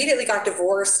here. I immediately got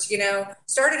divorced, you know,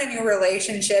 started a new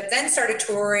relationship, then started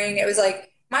touring. It was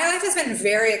like, my life has been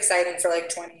very exciting for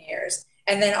like 20 years.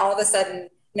 And then all of a sudden,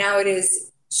 now it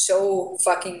is so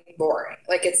fucking boring.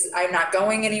 Like I'm not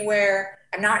going anywhere.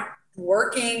 I'm not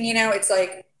working, you know, it's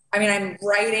like, I mean, I'm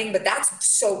writing, but that's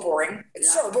so boring.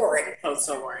 It's so boring. Oh, it's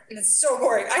so boring. And it's so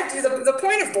boring. I do the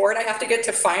point of bored I have to get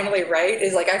to finally write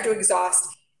is like, I have to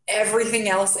exhaust everything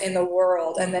else in the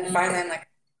world. And then finally I'm like,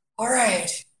 all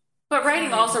right. But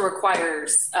writing also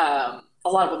requires a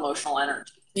lot of emotional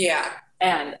energy. Yeah.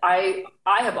 And I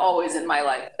have always in my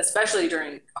life, especially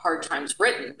during hard times,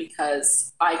 written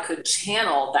because I could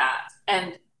channel that.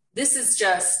 And this is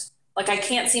just like, I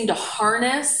can't seem to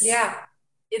harness. Yeah.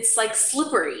 It's like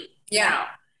slippery. Yeah. Now.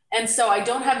 And so I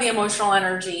don't have the emotional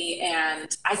energy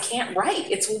and I can't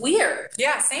write. It's weird.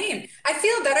 Yeah, same. I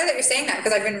feel better that you're saying that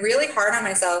because I've been really hard on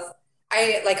myself.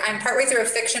 I'm partway through a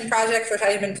fiction project, which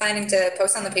I've been planning to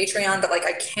post on the Patreon, but like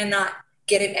I cannot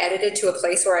get it edited to a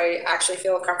place where I actually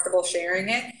feel comfortable sharing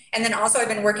it. And then also I've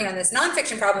been working on this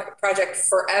nonfiction project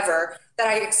forever that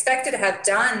I expected to have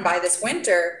done by this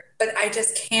winter, but I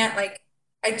just can't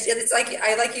it's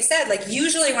like you said, like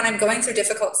usually when I'm going through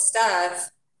difficult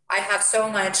stuff, I have so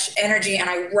much energy and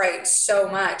I write so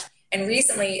much. And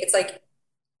recently it's like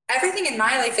everything in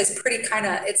my life is pretty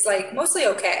it's like mostly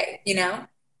okay, you know?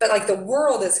 But like the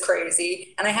world is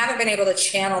crazy and I haven't been able to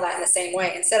channel that in the same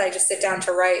way. Instead, I just sit down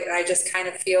to write and I just kind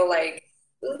of feel like.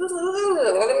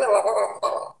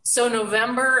 So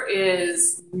November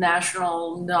is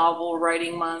National Novel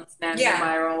Writing Month,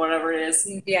 NaNoWriMo, whatever it is.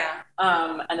 Yeah.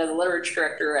 And as a literature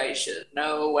director, I should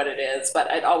know what it is,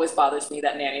 but it always bothers me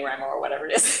that NaNoWriMo or whatever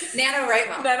it is.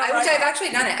 NaNoWriMo, which I've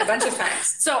actually done it a bunch of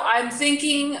times. So I'm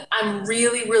thinking I'm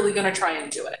really, really going to try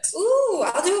and do it. Ooh,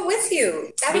 I'll do it with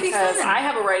you. That'd be fun. Because I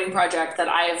have a writing project that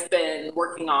I have been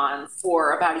working on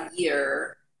for about a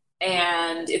year,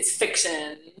 and it's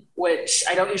fiction, which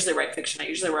I don't usually write fiction. I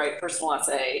usually write personal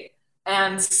essay.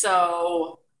 And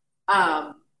so,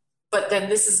 but then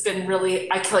this has been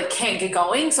really, I can't get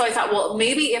going. So I thought, well,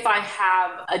 maybe if I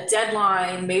have a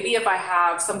deadline, maybe if I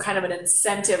have some kind of an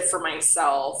incentive for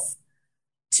myself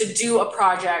to do a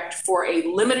project for a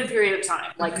limited period of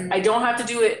time. Like I don't have to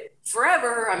do it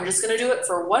forever. I'm just going to do it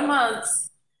for 1 month.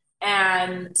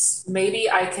 And maybe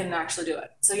I can actually do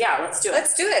it. So yeah, let's do it.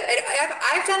 Let's do it.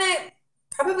 I've done it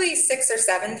probably 6 or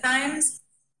 7 times.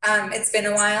 It's been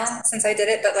a while since I did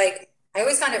it, but like I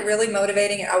always found it really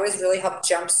motivating. It always really helped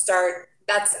jumpstart.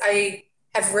 I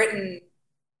have written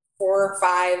 4 or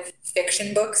 5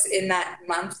 fiction books in that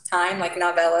month time, like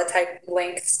novella type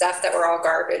length stuff that were all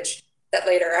garbage that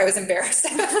later I was embarrassed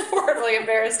of, horribly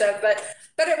embarrassed of, but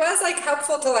it was like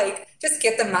helpful to like just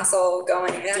get the muscle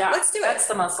going. Yeah, let's do it. That's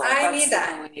the muscle. I need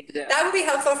that. We need to do. That would be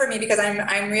helpful for me because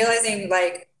I'm realizing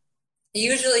like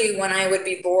usually when I would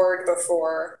be bored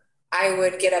before, I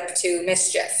would get up to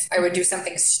mischief. I would do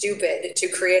something stupid to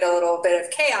create a little bit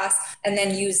of chaos and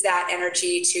then use that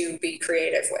energy to be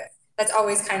creative with. That's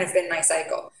always kind of been my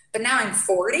cycle. But now I'm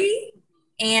 40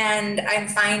 and I'm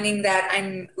finding that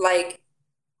I'm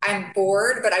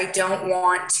bored, but I don't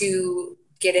want to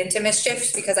get into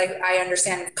mischief because I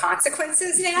understand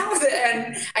consequences now.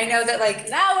 And I know that like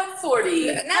now at 40,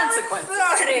 now consequences.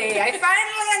 At 40, I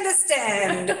finally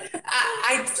understand.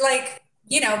 I like,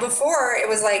 you know, before it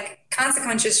was like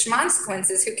consequences,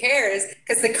 schmonsequences, who cares?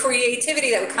 Because the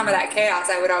creativity that would come of that chaos,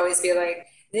 I would always be like,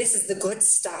 this is the good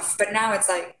stuff. But now it's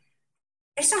like,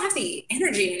 I just don't have the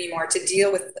energy anymore to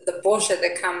deal with the bullshit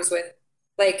that comes with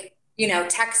like, you know,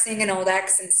 texting an old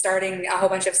ex and starting a whole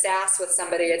bunch of sass with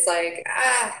somebody. It's like,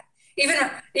 even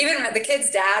the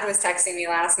kid's dad was texting me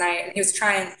last night and he was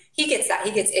trying, he gets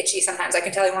itchy sometimes. I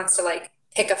can tell he wants to like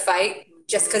pick a fight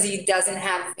just because he doesn't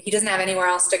have anywhere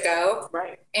else to go.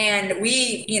 Right. And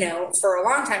we, you know, for a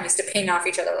long time used to ping off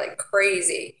each other like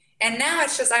crazy. And now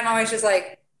it's just, I'm always just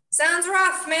like, sounds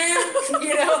rough, man.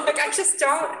 You know, like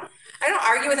I don't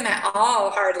argue with him at all,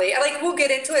 hardly. Like, we'll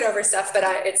get into it over stuff, but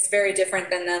it's very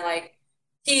different than the, like,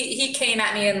 he came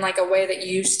at me in, like, a way that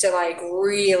used to, like,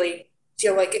 really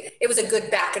feel like it was a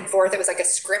good back and forth. It was like a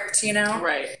script, you know?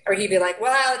 Right. Or he'd be like,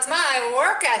 well, it's my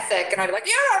work ethic. And I'd be like,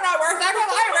 you don't know work ethic.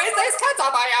 I raised these kids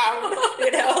on my own.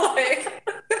 You know,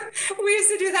 like, we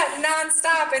used to do that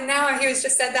nonstop. And now he was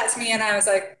just said that to me, and I was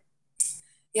like,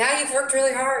 yeah, you've worked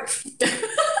really hard.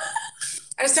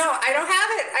 I don't have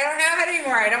it. I don't have it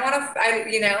anymore. I don't want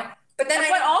to, you know, but then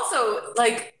but also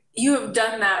like you have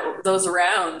done those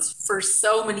rounds for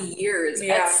so many years.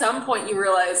 Yeah. At some point you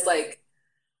realize like,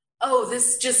 oh,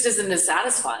 this just isn't as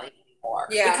satisfying anymore.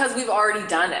 Yeah. Because we've already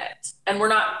done it and we're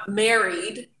not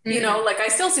married, you know, like I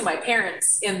still see my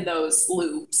parents in those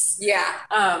loops.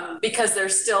 Yeah. Because they're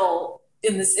still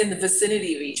in the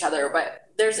vicinity of each other. But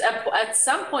there's at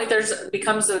some point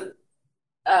becomes a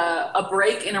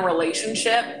break in a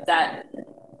relationship that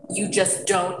you just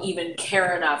don't even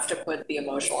care enough to put the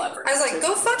emotional effort. I was like,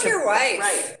 go fuck your wife.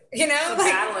 Right. You know,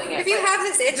 like, battling it. if you have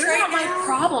this itch you're right not now, my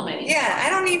problem anymore. Yeah,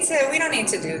 we don't need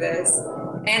to do this.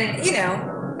 And, you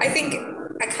know, I think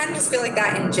I kind of just feel like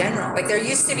that in general. Like there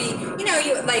used to be, you know,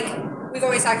 we've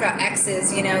always talked about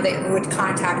exes, you know, that would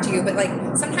contact you, but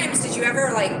like sometimes did you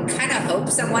ever like kind of hope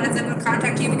one of them would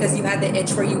contact you because you had the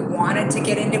itch where you wanted to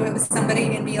get into it with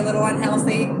somebody and be a little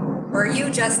unhealthy? Or have you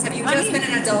just been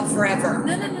an adult forever?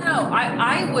 No.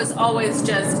 I was always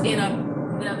just in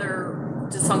another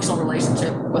dysfunctional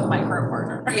relationship with my current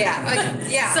partner. Yeah.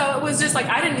 Yeah. So it was just like,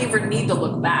 I didn't even need to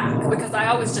look back because I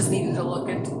always just needed to look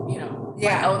into, you know,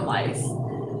 my own life.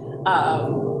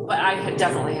 But I had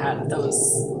definitely had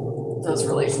those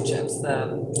relationships,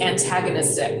 the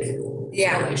antagonistic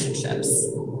relationships.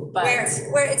 But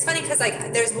where it's funny because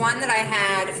like there's one that I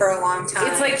had for a long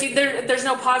time. It's like there's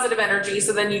no positive energy,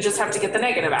 so then you just have to get the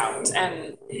negative out,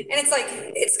 and it's like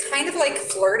it's kind of like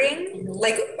flirting. Mm-hmm.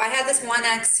 Like I had this one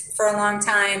ex for a long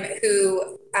time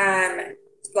who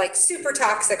like super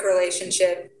toxic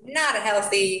relationship, not a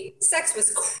healthy. Sex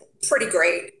was pretty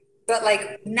great, but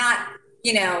like not,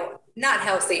 you know, not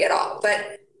healthy at all.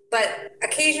 But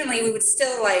occasionally we would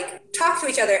still like talk to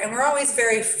each other, and we're always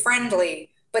very friendly.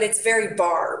 But it's very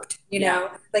barbed, you know,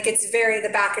 like the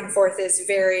back and forth is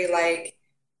very like,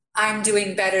 I'm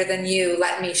doing better than you.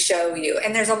 Let me show you.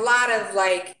 And there's a lot of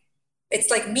like, it's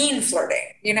like mean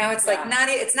flirting, you know, it's like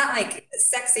it's not like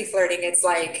sexy flirting. It's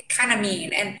like kind of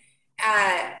mean. And,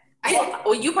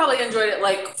 well, you probably enjoyed it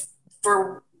like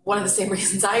for one of the same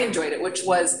reasons I enjoyed it, which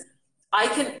was I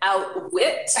can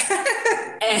outwit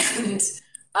and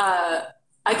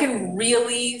I can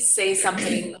really say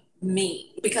something mean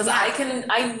because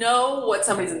I know what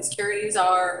somebody's insecurities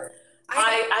are.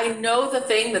 I know the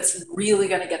thing that's really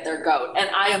going to get their goat, and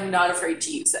I am not afraid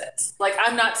to use it. Like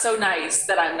I'm not so nice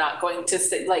that I'm not going to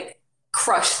say, like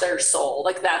crush their soul.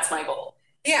 Like that's my goal.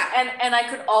 Yeah. And I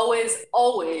could always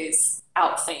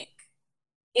outthink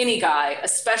any guy,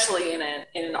 especially in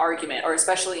an argument or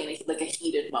especially in a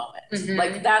heated moment. Mm-hmm.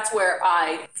 Like that's where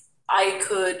I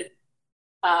could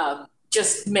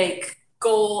just make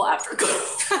goal after goal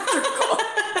after goal.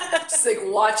 Just like,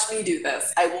 watch me do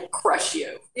this. I will crush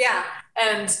you. Yeah.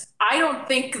 And I don't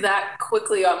think that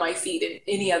quickly on my feet in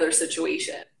any other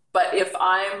situation. But if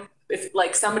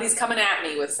like somebody's coming at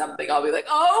me with something, I'll be like,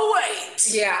 oh,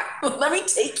 wait. Yeah. Let me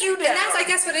take you down. And that's, I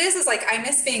guess what it is like, I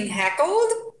miss being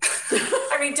heckled.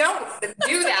 I mean, don't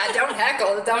do that. Don't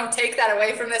heckle. Don't take that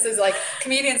away from this. Is like,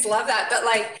 comedians love that. But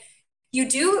like, you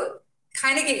do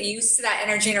kind of get used to that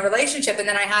energy in a relationship. And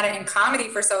then I had it in comedy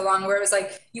for so long where it was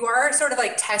like, you are sort of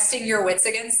like testing your wits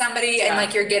against somebody and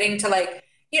like you're getting to like,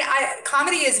 you know,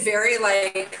 comedy is very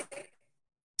like,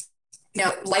 you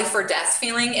know, life or death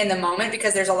feeling in the moment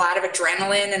because there's a lot of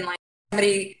adrenaline and like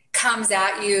somebody comes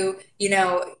at you, you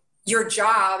know, your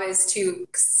job is to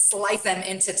slice them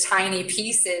into tiny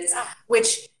pieces,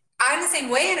 which I'm the same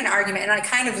way in an argument, and I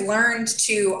kind of learned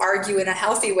to argue in a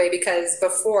healthy way because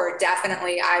before,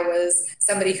 definitely, I was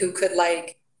somebody who could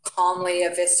like calmly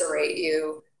eviscerate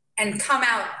you and come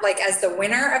out like as the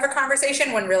winner of a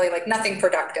conversation when really like nothing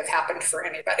productive happened for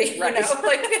anybody. Right. You know,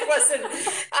 like it wasn't.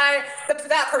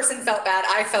 That person felt bad.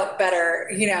 I felt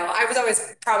better. You know, I was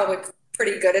always probably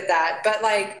pretty good at that, but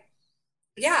like,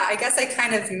 yeah, I guess I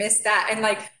kind of missed that, and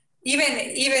like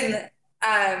even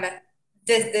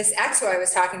this ex who I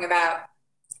was talking about,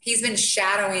 he's been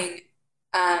shadowing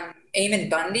Eamon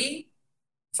Bundy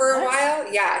for a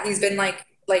while. Yeah, he's been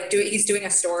he's doing a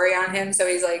story on him, so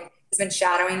he's been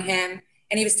shadowing him,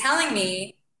 and he was telling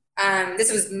me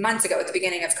this was months ago at the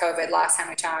beginning of COVID, last time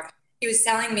we talked. He was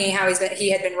telling me how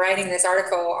he had been writing this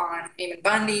article on Eamon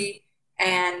Bundy,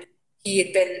 and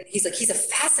he's a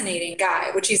fascinating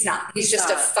guy, which he's not. He's just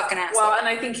a fucking asshole. Well, and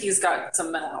I think he's got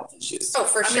some mental health issues. Oh,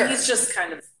 for sure. I mean, he's just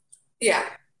kind of. Yeah.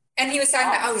 And he was talking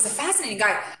about, he's a fascinating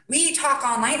guy. We talk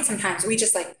all night sometimes. We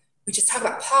just talk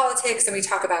about politics, and we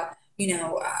talk about,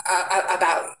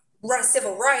 about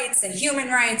civil rights and human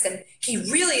rights. And he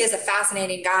really is a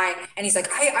fascinating guy. And he's like,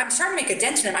 I'm starting to make a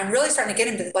dent in him. I'm really starting to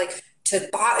get him to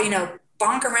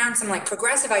bonk around some like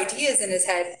progressive ideas in his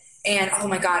head. And oh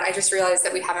my God, I just realized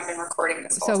that we haven't been recording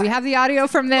this whole time. So we have the audio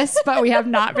from this, but we have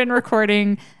not been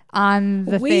recording on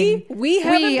the thing. We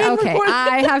haven't been recording.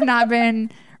 I have not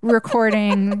been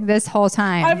recording this whole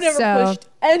time. I've never pushed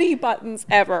any buttons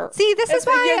ever. See, this is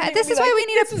why we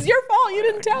need this is your fault. You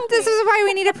didn't tell me. This is why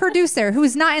we need a producer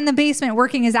who's not in the basement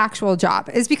working his actual job.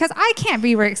 Is because I can't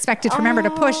be expected to remember to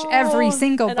push every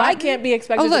single button. I can't be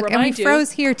expected to remind you. And we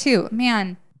froze here too.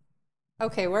 Man.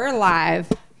 Okay, we're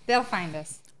live. They'll find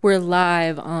us. We're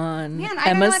live on Man, I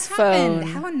don't know Emma's what's phone.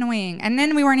 Happened. How annoying. And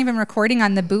then we weren't even recording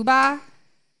on the Booba.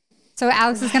 So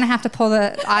Alex is going to have to pull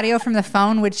the audio from the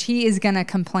phone, which he is going to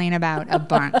complain about a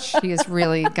bunch. He is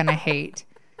really going to hate.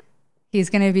 He's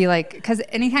going to be like, because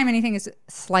anytime anything is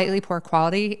slightly poor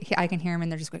quality, I can hear him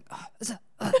and they're just going,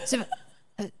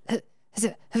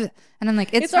 and I'm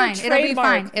like, it's fine. It'll be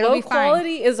fine. It'll be fine. Low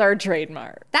quality is our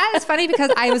trademark. That is funny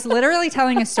because I was literally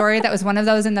telling a story that was one of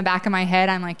those in the back of my head.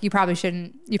 I'm like, you probably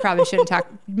shouldn't talk.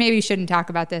 Maybe you shouldn't talk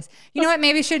about this. You know what?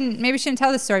 Maybe you shouldn't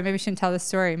tell this story. Maybe you shouldn't tell this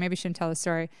story. Maybe you shouldn't tell this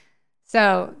story.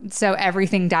 So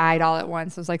everything died all at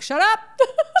once. I was like, shut up,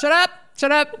 shut up,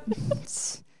 shut up.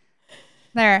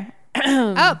 There.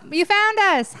 Oh, you found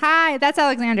us. Hi, that's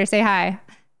Alexander. Say hi.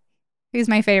 He's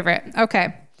my favorite.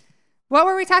 Okay. What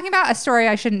were we talking about? A story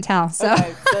I shouldn't tell. So,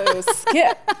 okay, so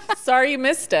skip. Sorry you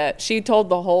missed it. She told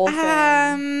the whole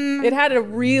thing. It had a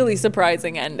really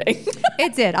surprising ending.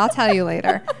 It did. I'll tell you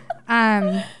later.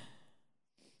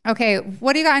 Okay,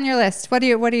 what do you got on your list? What do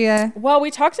you? Well,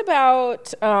 we talked about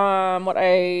the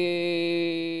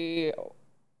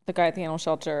guy at the animal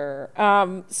shelter.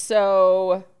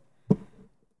 So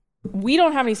we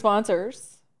don't have any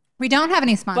sponsors. We don't have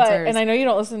any sponsors. And I know you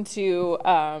don't listen to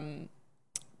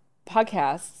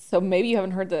podcasts, so maybe you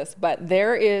haven't heard this, but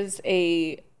there is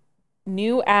a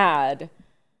new ad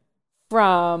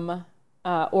from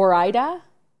Ore-Ida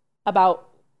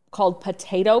called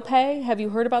Potato Pay. Have you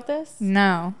heard about this?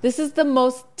 No. This is the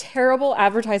most terrible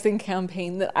advertising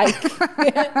campaign that I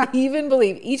can't even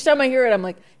believe. Each time I hear it, I'm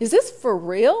like, is this for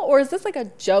real? Or is this like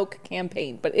a joke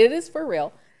campaign? But it is for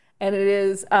real. And it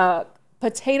is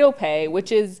Potato Pay,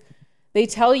 which is, they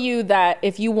tell you that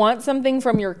if you want something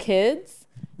from your kids,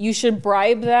 you should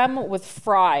bribe them with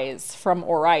fries from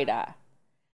Ore-Ida.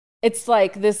 It's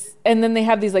like this, and then they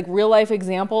have these like real life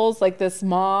examples, like this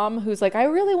mom who's like, I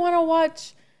really want to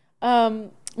watch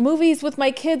movies with my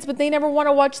kids, but they never want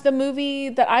to watch the movie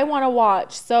that I want to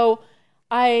watch. So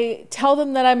I tell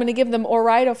them that I'm going to give them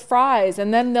Ore-Ida fries,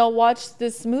 and then they'll watch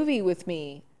this movie with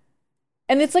me.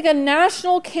 And it's like a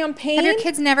national campaign. Have your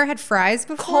kids never had fries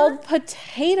before? Called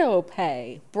Potato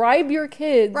Pay. Bribe your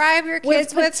kids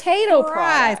with potato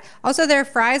fries. Also, their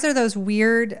fries are those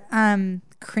weird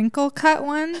crinkle cut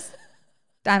ones.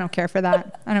 I don't care for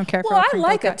that. I don't care for I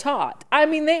like a tot. I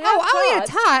mean, they have I'll eat a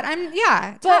tot.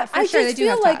 Tot for sure. I just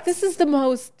feel like this is the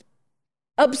most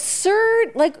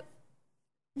absurd. Like,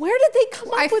 where did they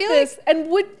come up with this?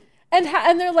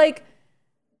 And they're like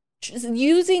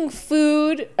using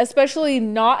food, especially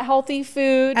not healthy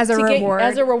food, as a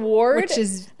reward. Which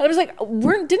is, and I was like,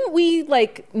 didn't we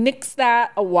like nix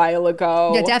that a while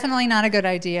ago? Yeah, definitely not a good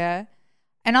idea.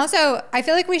 And also, I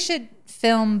feel like we should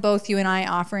film both you and I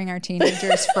offering our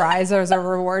teenagers fries as a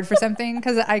reward for something,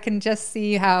 because I can just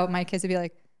see how my kids would be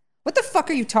like, what the fuck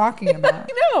are you talking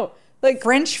about? I know. Like,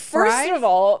 French fries? First of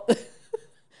all,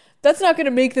 that's not going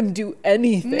to make them do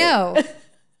anything. No.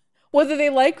 Whether they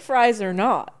like fries or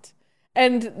not.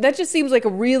 And that just seems like a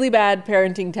really bad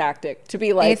parenting tactic to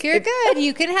be like, if you're good,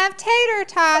 you can have tater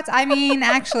tots. I mean,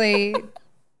 actually,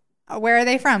 where are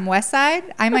they from? West Side?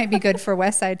 I might be good for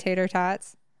West Side tater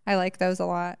tots. I like those a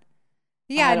lot.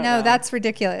 Yeah, don't no, know. that's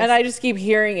ridiculous. And I just keep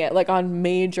hearing it like on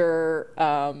major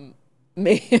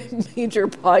major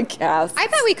podcasts. I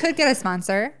bet we could get a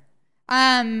sponsor.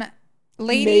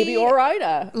 Maybe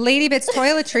Ore-Ida. Lady Bits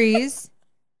Toiletries.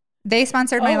 They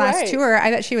sponsored my last right. tour.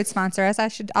 I bet she would sponsor us.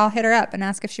 I'll hit her up and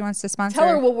ask if she wants to sponsor. Tell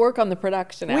her we'll work on the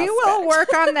production We aspect. will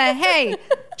work on the, hey,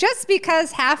 just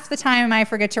because half the time I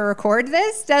forget to record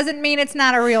this doesn't mean it's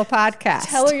not a real podcast.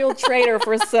 Tell her you'll trade her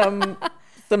for some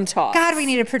talk. God, we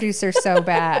need a producer so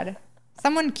bad.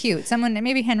 Someone cute.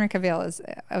 Maybe Henry Cavill is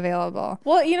available.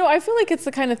 Well, I feel like it's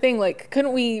the kind of thing, like,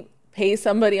 couldn't we pay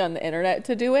somebody on the internet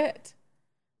to do it?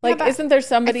 Like, but isn't there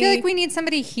somebody? I feel like we need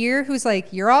somebody here who's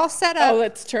like, you're all set up.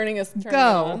 that's turning us Go.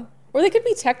 on. Or they could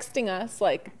be texting us,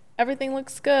 like, everything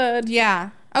looks good.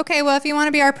 Yeah. Okay, well, if you want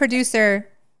to be our producer,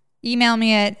 email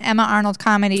me at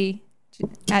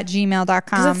emmaarnoldcomedy@gmail.com.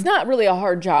 Because it's not really a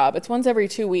hard job. It's once every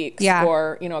 2 weeks Yeah.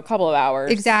 for, a couple of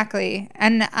hours. Exactly.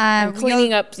 And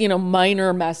Cleaning up,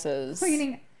 minor messes.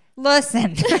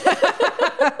 Listen.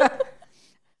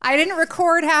 I didn't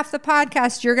record half the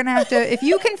podcast. You're going to have to, if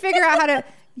you can figure out how to,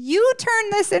 you turn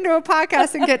this into a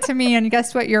podcast and get to me, and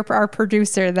guess what? You're our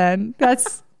producer then.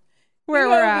 That's where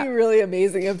we're That at. would be really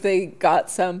amazing if they got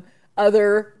two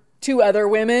other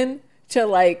women to,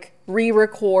 like,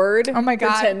 re-record. Oh my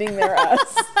God. Pretending they're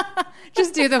us.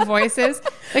 Just do the voices.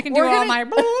 They can do We're all gonna- my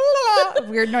blah, blah, blah,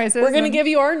 weird noises. We're going to give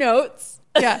you our notes.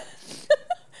 Yeah.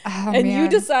 Oh, And man. you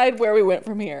decide where we went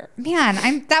from here.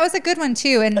 Man, that was a good one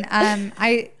too. And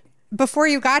before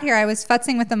you got here, I was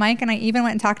futzing with the mic, and I even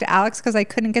went and talked to Alex because I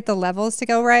couldn't get the levels to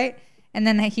go right. And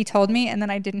then he told me, and then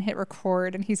I didn't hit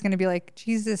record, and he's going to be like,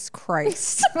 Jesus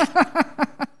Christ.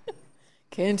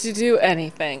 Can't you do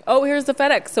anything? Oh, here's the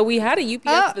FedEx. So we had a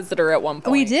UPS visitor at one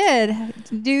point. We did.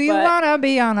 Do you But- want to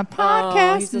be on a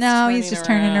podcast? He's just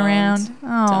turning around.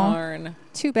 Oh, Darn.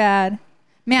 too bad.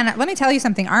 Man, let me tell you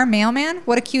something. Our mailman,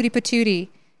 what a cutie patootie.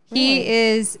 He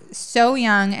is so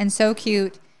young and so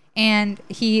cute. And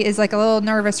he is like a little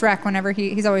nervous wreck whenever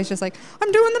he's always just like,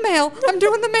 I'm doing the mail. I'm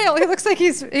doing the mail. He looks like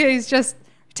he's just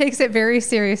takes it very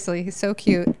seriously. He's so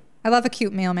cute. I love a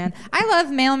cute mailman. I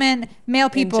love mail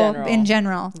people in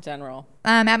general.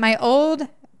 At my old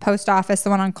post office, the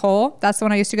one on Cole, that's the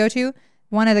one I used to go to.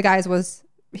 One of the guys was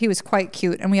quite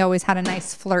cute, and we always had a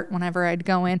nice flirt whenever I'd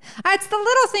go in. It's the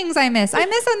little things I miss. I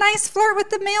miss a nice flirt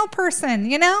with the mail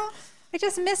person, I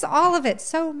just miss all of it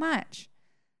so much.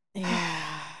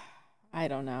 Yeah. I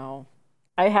don't know.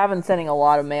 I have been sending a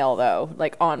lot of mail, though,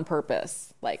 like on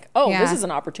purpose. Like, this is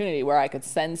an opportunity where I could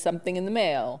send something in the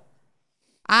mail.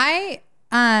 I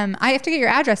have to get your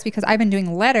address because I've been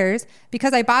doing letters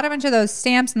because I bought a bunch of those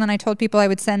stamps, and then I told people I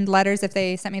would send letters if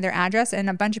they sent me their address, and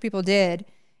a bunch of people did.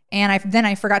 And then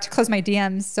I forgot to close my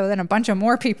DMs, so then a bunch of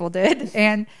more people did.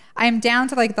 And I'm down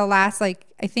to like the last, I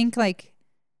think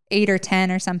 8 or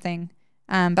 10 or something.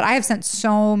 But I have sent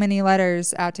so many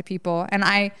letters out to people, and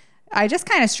I just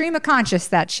kind of stream of conscious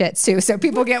that shit too. So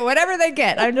people get whatever they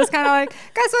get. I'm just kind of like,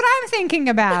 guess what I'm thinking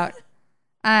about?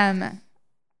 I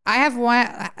have one.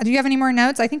 Do you have any more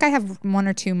notes? I think I have one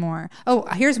or two more. Oh,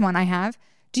 here's one I have.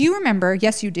 Do you remember?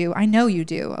 Yes, you do. I know you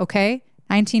do. Okay.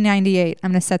 1998.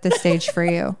 I'm going to set the stage for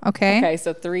you. Okay. Okay,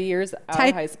 so 3 years out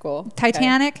of high school.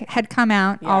 Titanic had come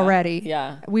out already.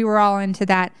 Yeah. We were all into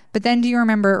that. But then do you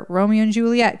remember Romeo and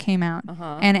Juliet came out?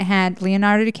 And it had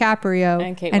Leonardo DiCaprio.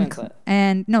 And Kate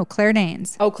Winslet. Claire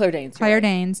Danes. Oh, Claire Danes. Claire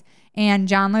Danes. And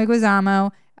John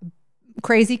Leguizamo.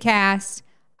 Crazy cast.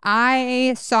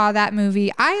 I saw that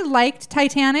movie. I liked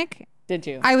Titanic. Did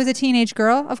you? I was a teenage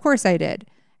girl. Of course I did.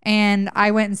 And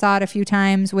I went and saw it a few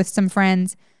times with some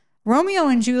friends. Romeo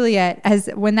and Juliet,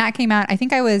 when that came out, I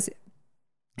think I was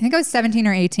 17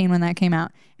 or 18 when that came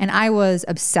out, and I was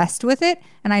obsessed with it,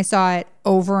 and I saw it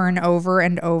over and over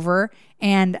and over,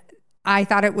 and I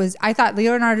thought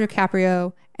Leonardo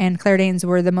DiCaprio and Claire Danes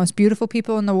were the most beautiful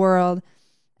people in the world,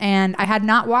 and I had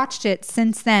not watched it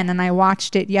since then, and I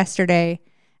watched it yesterday.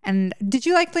 And did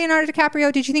you like Leonardo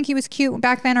DiCaprio? Did you think he was cute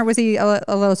back then, or was he a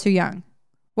little too young?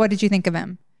 What did you think of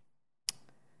him?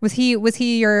 Was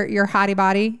he your hottie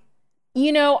body?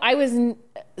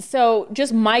 So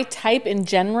just my type in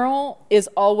general is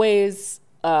always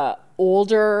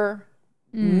older,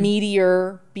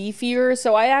 meatier, beefier.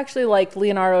 So I actually liked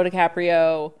Leonardo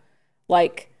DiCaprio,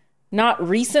 not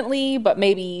recently, but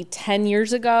maybe 10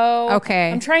 years ago. Okay.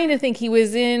 I'm trying to think. He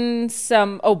was in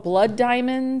Blood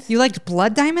Diamond. You liked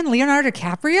Blood Diamond? Leonardo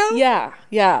DiCaprio?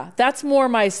 Yeah. That's more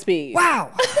my speed.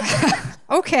 Wow.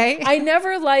 Okay. I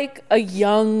never like a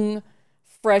young,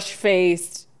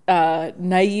 fresh-faced,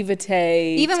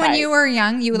 naivete. Even when type. you were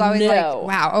young, you would always like,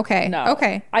 wow, okay. No.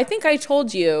 Okay. I think I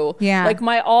told you. Yeah. Like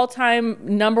my all-time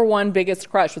number one biggest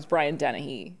crush was Brian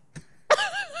Dennehy.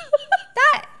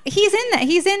 He's in that.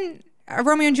 He's in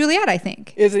Romeo and Juliet, I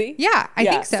think. Is he? Yeah, I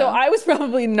think so. So I was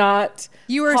probably not.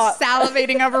 You were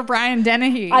salivating over Brian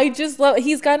Dennehy. I just love.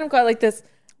 He's got like this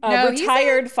No, he's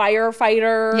retired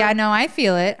firefighter. Yeah, no, I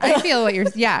feel it. I feel what you're.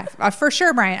 Yeah, for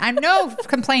sure, Brian. I'm no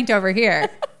complaint over here.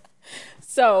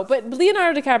 So, but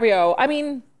Leonardo DiCaprio. I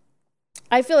mean,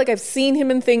 I feel like I've seen him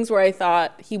in things where I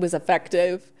thought he was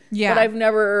effective. Yeah. But I've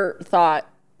never thought,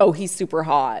 oh, he's super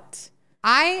hot.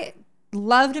 I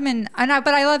loved him but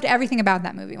I loved everything about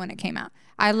that movie when it came out.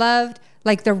 I loved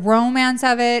like the romance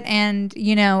of it, and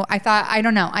I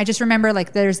don't know, I just remember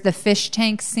like there's the fish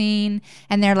tank scene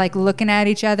and they're like looking at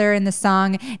each other in the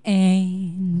song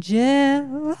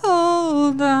Angel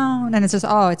Hold On, and it's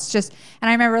just and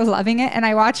I remember loving it, and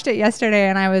I watched it yesterday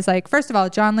and I was like, first of all,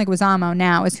 John Leguizamo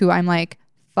now is who I'm like,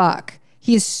 fuck.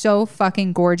 He's so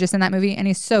fucking gorgeous in that movie, and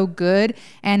he's so good,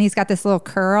 and he's got this little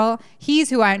curl.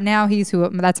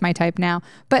 That's my type now.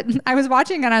 But I was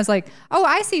watching and I was like, oh,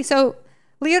 I see. So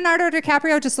Leonardo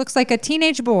DiCaprio just looks like a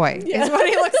teenage boy is what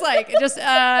he looks like. Just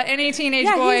any teenage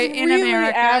boy in really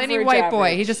America, any white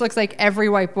boy. He just looks like every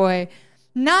white boy.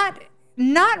 Not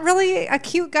really a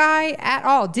cute guy at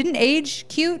all. Didn't age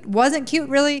cute. Wasn't cute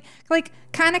really. Like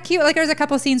kind of cute. Like there's a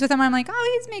couple scenes with him. I'm like,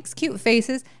 oh, he makes cute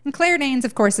faces. And Claire Danes,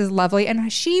 of course, is lovely,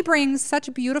 and she brings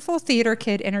such beautiful theater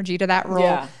kid energy to that role.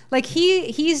 Yeah. Like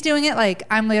he's doing it like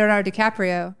I'm Leonardo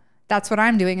DiCaprio. That's what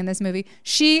I'm doing in this movie.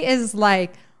 She is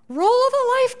like role of a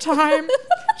lifetime.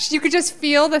 You could just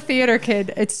feel the theater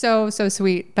kid. It's so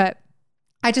sweet. But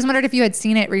I just wondered if you had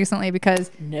seen it recently,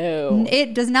 because No.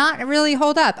 it does not really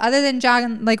hold up. Other than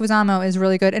John Leguizamo is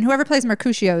really good, and whoever plays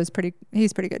Mercutio is pretty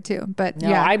good too. But No,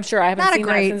 yeah, I'm sure I haven't not seen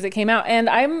that since it came out. And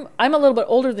I'm a little bit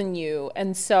older than you,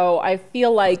 and so I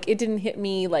feel like it didn't hit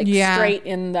me like straight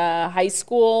in the high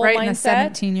school right mindset.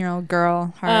 in the 17-year-old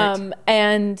girl heart.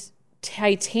 And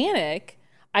Titanic,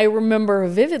 I remember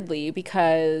vividly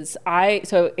because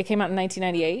so it came out in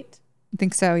 1998. I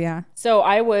think so, yeah. So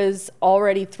I was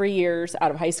already 3 years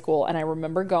out of high school, and I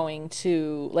remember going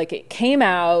to, like, it came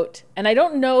out, and I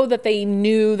don't know that they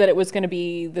knew that it was going to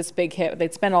be this big hit.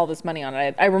 They'd spent all this money on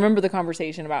it. I remember the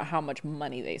conversation about how much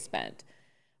money they spent.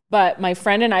 But my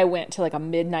friend and I went to, like, a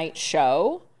midnight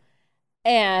show,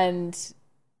 and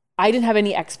I didn't have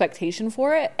any expectation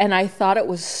for it, and I thought it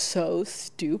was so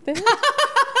stupid.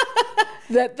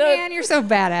 Man, you're so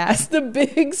badass. The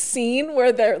big scene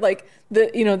where they're like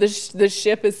the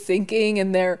ship is sinking,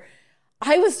 and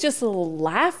I was just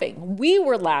laughing. We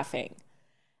were laughing,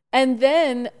 and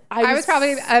then I was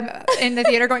probably in the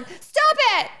theater going, "Stop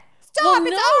it! Stop!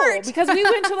 It's art!" Because we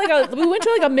went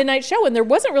to a midnight show, and there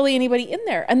wasn't really anybody in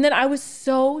there. And then I was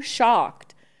so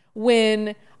shocked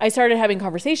when I started having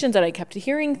conversations, and I kept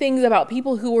hearing things about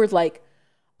people who were like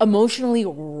emotionally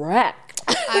wrecked.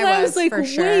 And I was like,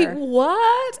 wait,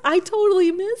 what? I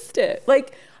totally missed it.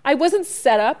 Like, I wasn't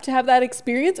set up to have that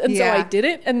experience, and so I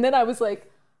didn't. And then I was like,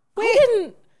 I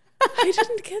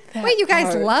didn't get that. Wait, you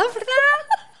guys part. loved that?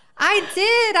 I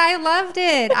did. I loved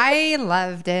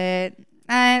it.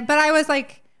 But I was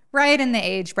like right in the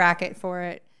age bracket for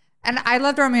it. And I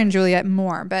loved Romeo and Juliet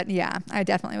more. But yeah, I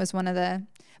definitely was one of the...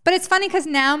 But it's funny because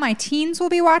now my teens will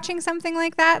be watching something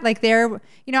like that. Like I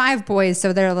have boys,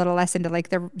 so they're a little less into like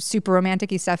the super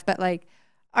romantic-y stuff. But like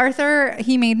Arthur,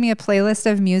 he made me a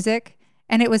playlist of music,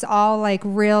 and it was all like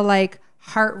real like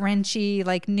heart-wrenchy,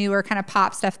 like newer kind of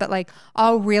pop stuff, but like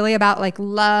all really about like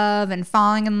love and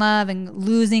falling in love and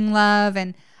losing love.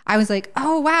 And I was like,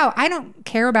 oh wow, I don't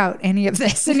care about any of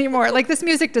this anymore. Like this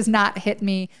music does not hit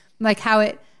me like how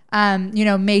it...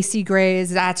 Macy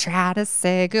Gray's "I Try to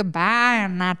Say Goodbye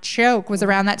and I Choke" was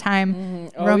around that time,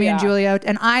 Romeo and Juliet.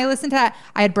 And I listened to that.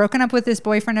 I had broken up with this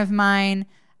boyfriend of mine,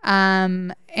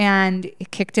 and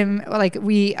kicked him.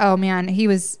 He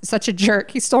was such a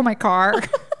jerk. He stole my car.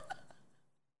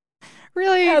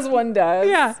 Really? As one does.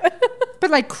 Yeah.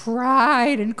 But like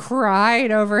cried and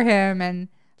cried over him and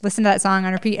listened to that song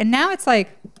on repeat. And now it's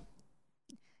like,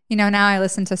 now I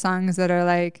listen to songs that are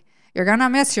like, "You're gonna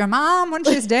miss your mom when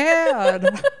she's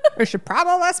dead. You should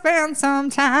probably spend some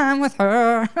time with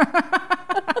her."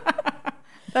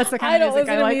 That's the kind of music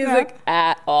I like. Music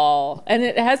at all. And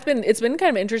it's been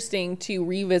kind of interesting to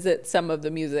revisit some of the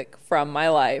music from my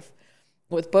life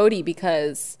with Bodhi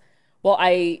because,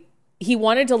 he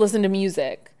wanted to listen to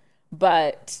music,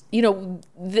 but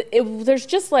there's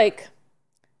just like,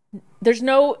 there's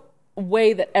no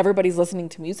way that everybody's listening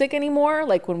to music anymore.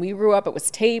 Like when we grew up, it was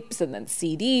tapes and then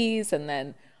CDs and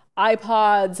then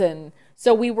iPods. And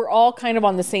so we were all kind of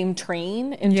on the same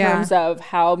train in terms of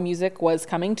how music was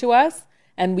coming to us,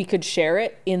 and we could share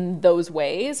it in those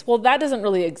ways. Well, that doesn't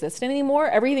really exist anymore.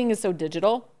 Everything is so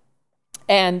digital,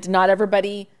 and not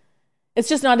everybody, it's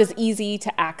just not as easy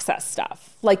to access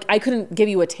stuff. Like I couldn't give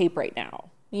you a tape right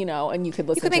now, you know, and you could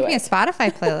listen to it. You could make me a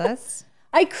Spotify playlist.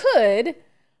 I could,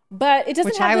 but it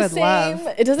doesn't have the same.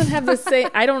 It doesn't have the same.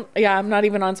 I'm not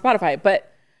even on Spotify.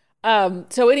 But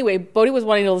so anyway, Bodhi was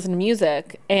wanting to listen to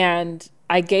music, and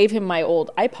I gave him my old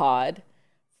iPod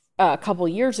a couple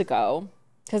years ago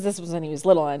because this was when he was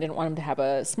little and I didn't want him to have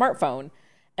a smartphone.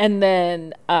 And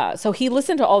then so he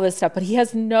listened to all this stuff, but he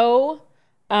has no.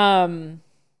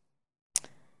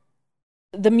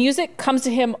 The music comes to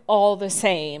him all the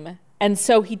same, and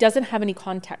so he doesn't have any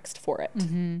context for it.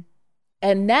 Mm-hmm.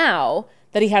 And now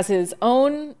that he has his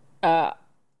own,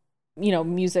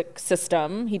 music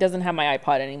system, he doesn't have my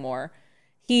iPod anymore.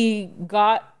 He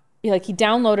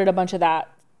downloaded a bunch of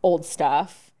that old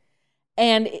stuff,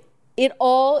 and it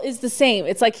all is the same.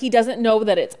 It's like he doesn't know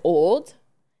that it's old.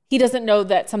 He doesn't know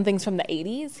that something's from the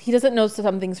 80s. He doesn't know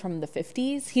something's from the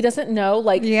 50s. He doesn't know,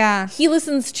 he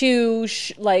listens to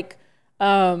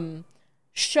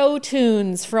show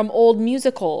tunes from old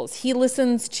musicals. He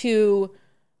listens to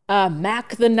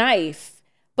Mac the Knife,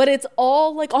 but it's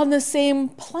all like on the same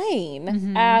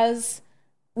plane as,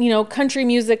 country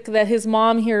music that his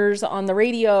mom hears on the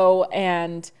radio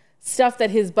and stuff that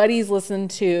his buddies listen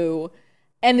to.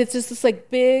 And it's just this like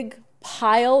big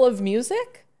pile of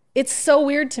music. It's so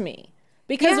weird to me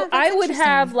because I would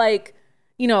have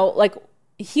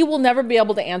he will never be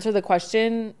able to answer the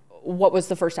question, what was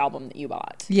the first album that you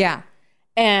bought? Yeah.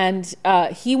 And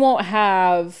he won't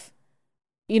have,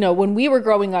 when we were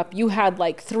growing up, you had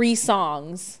like 3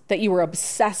 songs that you were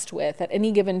obsessed with at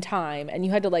any given time, and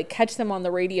you had to like catch them on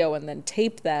the radio and then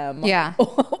tape them. Yeah.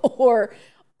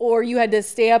 or you had to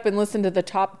stay up and listen to the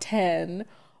top 10,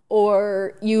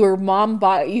 or your mom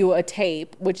bought you a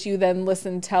tape, which you then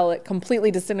listened till it completely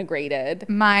disintegrated.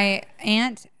 My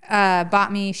aunt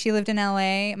bought me, she lived in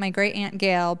LA. My great aunt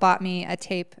Gail bought me a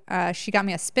tape. She got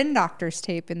me a Spin Doctors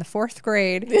tape in the 4th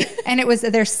grade, and it was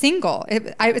their single.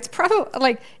 It's probably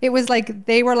like, it was like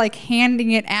they were like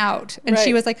handing it out, and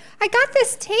she was like, "I got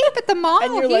this tape at the mall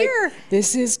and you're here. Like,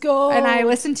 this is gold." And I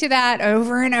listened to that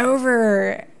over and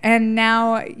over, and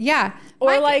now,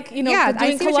 Or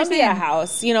doing Columbia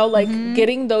House,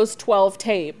 getting those 12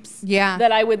 tapes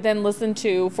that I would then listen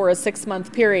to for a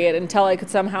 6-month period until I could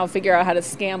somehow figure out how to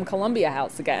scam Columbia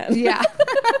House again. Yeah.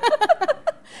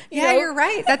 You're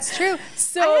right. That's true.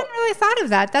 So I hadn't really thought of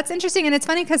that. That's interesting. And it's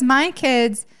funny because my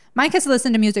kids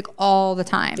listen to music all the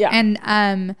time. Yeah.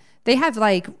 And they have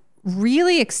like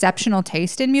really exceptional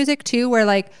taste in music too, where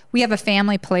like we have a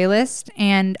family playlist,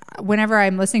 and whenever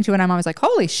I'm listening to it, I'm always like,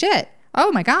 holy shit.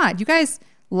 Oh my God, you guys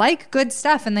like good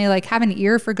stuff, and they like have an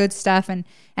ear for good stuff. And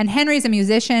Henry's a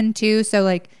musician too. So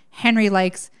like Henry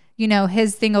likes,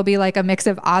 his thing will be like a mix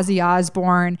of Ozzy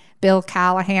Osbourne, Bill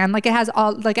Callahan. Like it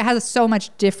has so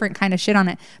much different kind of shit on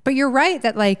it. But you're right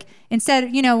that like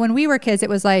instead, when we were kids, it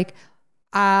was like,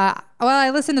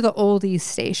 I listened to the oldies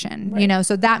station, right.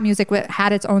 So that music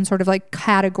had its own sort of like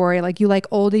category. Like you like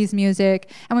oldies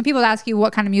music. And when people ask you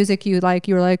what kind of music you like,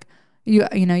 you're like, you'd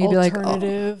be like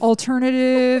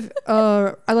alternative.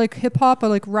 I like hip hop. I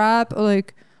like rap. I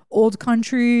like old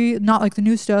country, not like the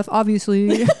new stuff,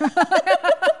 obviously.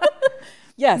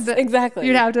 Yes, exactly.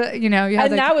 You'd have to,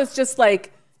 and now it's just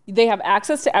like they have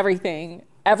access to everything.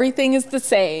 Everything is the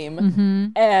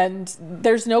same, and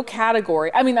there's no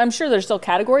category. I mean, I'm sure there's still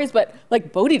categories, but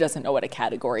like Bodhi doesn't know what a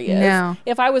category is. No.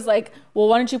 If I was like, well,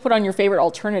 why don't you put on your favorite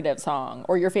alternative song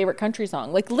or your favorite country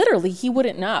song? Like literally, he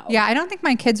wouldn't know. Yeah, I don't think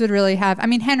my kids would really have. I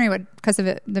mean, Henry would because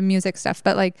of the music stuff,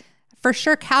 but like for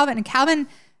sure, Calvin,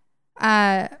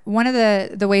 one of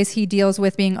the ways he deals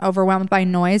with being overwhelmed by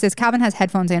noise is Calvin has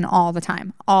headphones in all the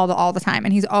time, all the time,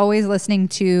 and he's always listening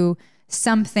to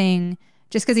something.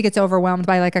 Just because he gets overwhelmed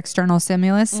by like external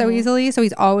stimulus so easily. So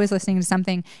he's always listening to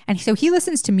something. And so he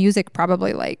listens to music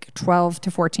probably like 12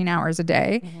 to 14 hours a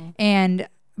day.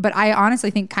 But I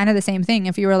honestly think kind of the same thing.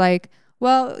 If you were like,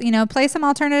 well, play some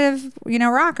alternative,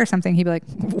 rock or something, he'd be like,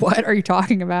 what are you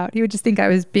talking about? He would just think I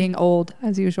was being old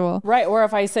as usual. Right. Or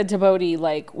if I said to Bodhi,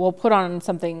 like, well, put on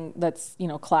something that's,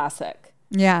 classic.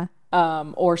 Yeah.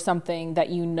 Or something that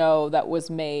that was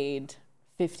made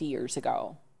 50 years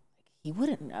ago. He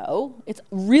wouldn't know. It's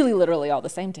really literally all the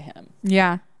same to him.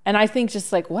 Yeah. And I think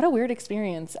just like, what a weird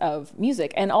experience of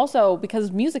music. And also because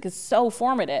music is so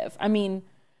formative. I mean,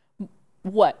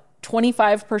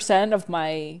 25% of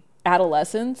my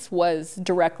adolescence was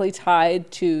directly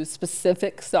tied to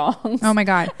specific songs. Oh my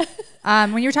God.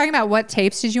 When you were talking about what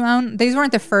tapes did you own, these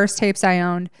weren't the first tapes I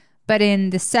owned, but in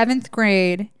the 7th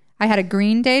grade, I had a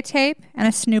Green Day tape and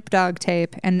a Snoop Dogg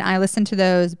tape, and I listened to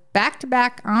those back to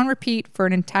back on repeat for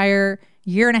an entire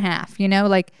year and a half,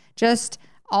 like just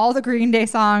all the Green Day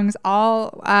songs,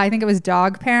 I think it was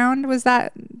Dog Pound, was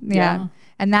that? Yeah.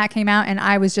 And that came out, and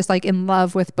I was just like in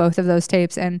love with both of those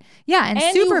tapes, and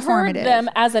super you heard formative. them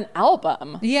as an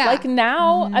album. Yeah. Like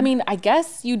now, I mean, I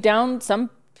guess some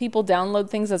people download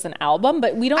things as an album,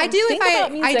 but we don't think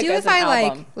about music as an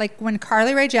album. like when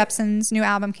Carly Rae Jepsen's new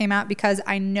album came out, because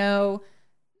I know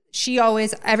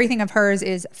everything of hers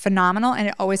is phenomenal, and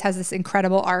it always has this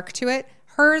incredible arc to it.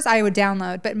 Hers I would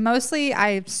download, but mostly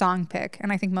I song pick,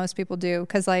 and I think most people do,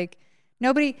 because like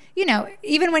nobody,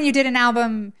 even when you did an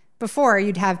album before,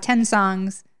 you'd have 10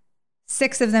 songs,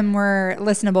 6 of them were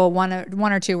listenable,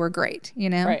 one or two were great,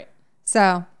 Right.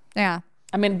 So yeah.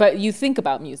 I mean, but you think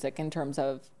about music in terms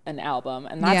of an album,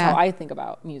 and that's how I think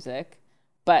about music,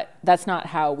 but that's not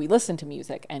how we listen to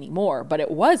music anymore, but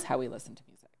it was how we listened to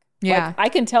music. Yeah. Like, I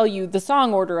can tell you the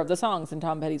song order of the songs in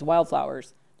Tom Petty's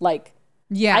Wildflowers. Like,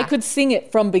 yeah, I could sing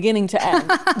it from beginning to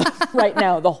end right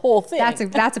now, the whole thing.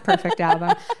 That's a perfect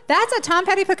album. That's a Tom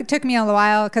Petty took me a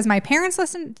while, because my parents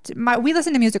we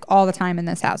listened to music all the time in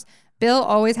this house. Bill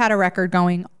always had a record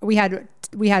going. We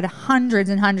had hundreds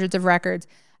and hundreds of records.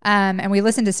 And we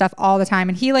listened to stuff all the time,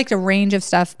 and he liked a range of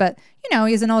stuff, but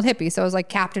he's an old hippie. So it was like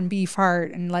Captain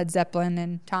Beefheart and Led Zeppelin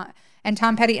and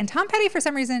Tom Petty. And Tom Petty, for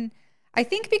some reason, I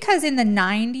think because in the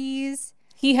 90s,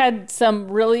 he had some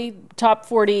really top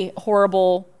 40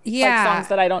 horrible songs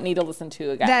that I don't need to listen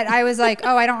to again. That I was like,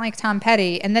 oh, I don't like Tom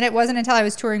Petty. And then it wasn't until I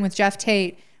was touring with Jeff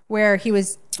Tate where he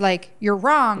was like, you're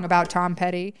wrong about Tom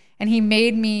Petty. And he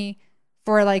made me,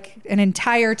 for like an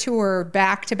entire tour,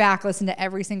 back to back, listen to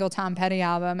every single Tom Petty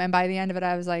album. And by the end of it,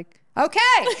 I was like,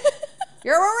 okay,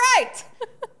 you're right.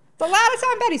 It's a lot of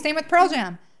Tom Petty. Same with Pearl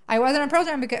Jam. I wasn't a Pearl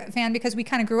Jam fan because we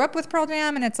kind of grew up with Pearl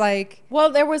Jam, and it's like...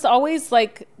 Well, there was always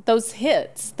like those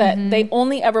hits that they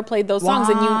only ever played those songs.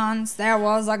 Once there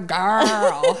was a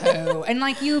girl who... And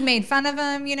like you made fun of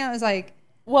him, it was like...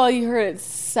 Well, you heard it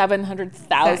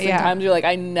 700,000 times. You're like,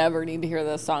 I never need to hear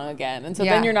this song again. And so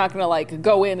then you're not going to like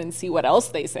go in and see what else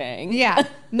they sang. Yeah,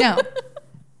 no.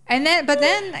 But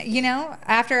then,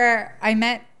 after I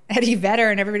met Eddie Vedder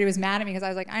and everybody was mad at me because I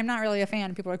was like, I'm not really a fan.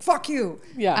 And people were like, fuck you.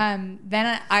 Yeah.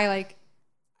 Then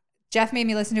Jeff made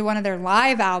me listen to one of their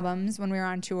live albums when we were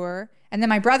on tour. And then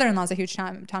my brother-in-law is a huge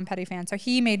Tom Petty fan. So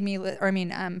he made me,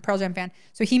 Pearl Jam fan.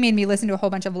 So he made me listen to a whole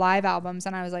bunch of live albums.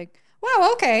 And I was like,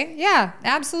 wow, okay. Yeah,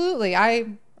 absolutely. I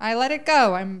let it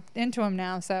go. I'm into him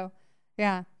now. So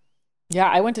yeah. Yeah.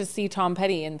 I went to see Tom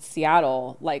Petty in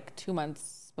Seattle like 2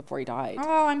 months before he died.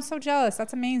 Oh, I'm so jealous.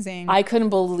 That's amazing. I couldn't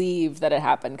believe that it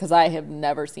happened because I have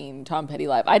never seen Tom Petty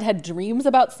live. I'd had dreams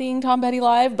about seeing Tom Petty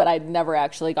live, but I'd never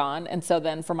actually gone. And so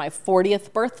then for my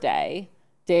 40th birthday,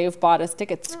 Dave bought us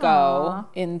tickets to go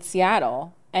in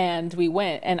Seattle, and we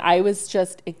went, and I was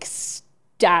just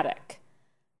ecstatic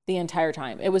the entire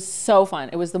time. It was so fun.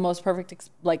 It was the most perfect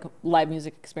live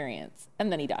music experience.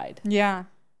 And then he died. Yeah.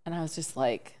 And I was just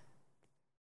like,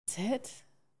 that's it?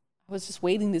 I was just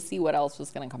waiting to see what else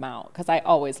was going to come out because I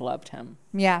always loved him.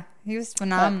 Yeah, he was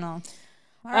phenomenal.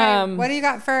 All right, what do you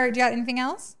got anything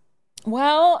else?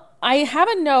 Well, I have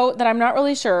a note that I'm not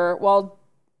really sure. Well,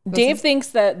 Dave thinks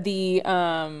that the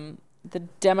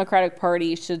Democratic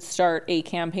Party should start a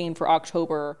campaign for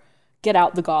October, Get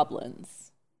Out the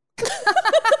Goblins.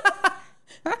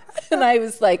 And I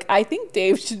was like, I think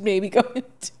Dave should maybe go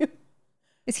into...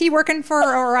 Is he working for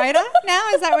Ore-Ida now?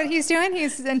 Is that what he's doing?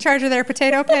 He's in charge of their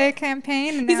potato pay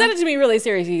campaign? And he said it to me really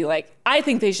seriously. Like, I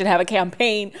think they should have a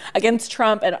campaign against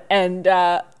Trump and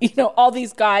all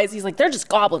these guys. He's like, they're just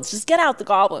goblins. Just get out the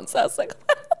goblins. So I was like,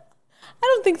 I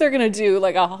don't think they're going to do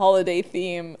like a holiday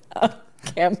theme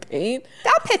campaign.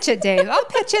 I'll pitch it, Dave. I'll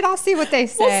pitch it. I'll see what they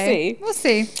say. We'll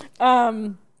see.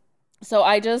 So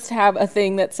I just have a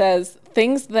thing that says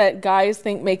things that guys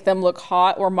think make them look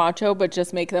hot or macho, but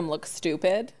just make them look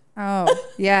stupid. Oh,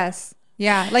 yes.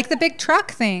 Yeah. Like the big truck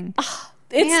thing.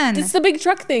 It's the big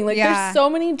truck thing. Like there's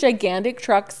so many gigantic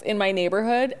trucks in my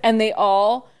neighborhood, and they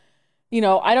all,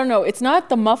 I don't know. It's not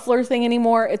the muffler thing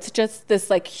anymore. It's just this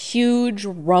like huge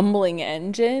rumbling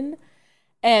engine.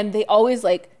 And they always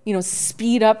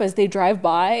speed up as they drive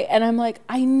by. And I'm like,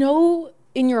 I know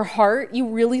in your heart, you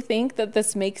really think that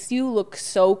this makes you look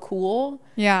so cool.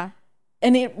 Yeah.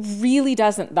 And it really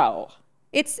doesn't, though.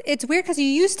 It's weird because you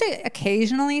used to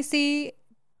occasionally see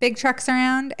big trucks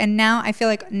around. And now I feel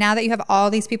like now that you have all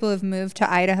these people who've moved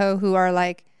to Idaho who are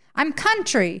like, I'm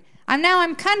country.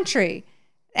 I'm country.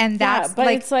 And that's but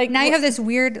it's like now you have this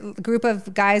weird group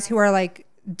of guys who are like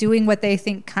doing what they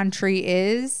think country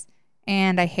is.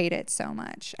 And I hate it so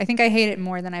much. I think I hate it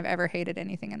more than I've ever hated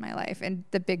anything in my life. And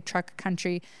the big truck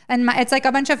country. And it's like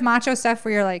a bunch of macho stuff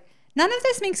where you're like, none of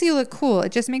this makes you look cool.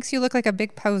 It just makes you look like a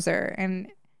big poser.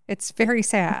 And it's very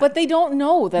sad. But they don't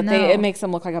know that it makes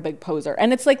them look like a big poser.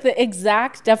 And it's like the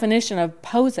exact definition of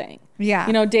posing. Yeah.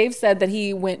 You know, Dave said that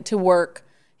he went to work.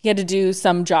 He had to do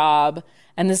some job.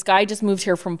 And this guy just moved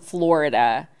here from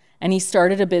Florida. And he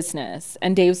started a business.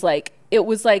 And Dave's like, it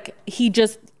was like he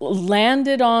just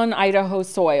landed on Idaho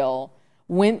soil,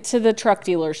 went to the truck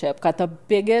dealership, got the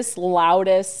biggest,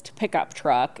 loudest pickup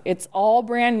truck. It's all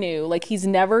brand new. Like he's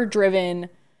never driven,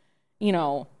 you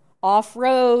know,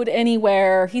 off-road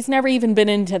anywhere. He's never even been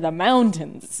into the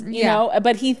mountains, you know?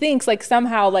 But he thinks like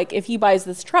somehow like if he buys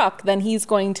this truck, then he's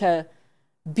going to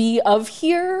be of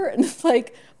here. And it's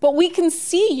like, but we can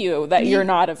see you that you're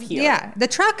not of here. Yeah. The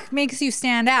truck makes you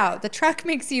stand out. The truck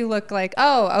makes you look like,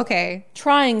 oh, okay.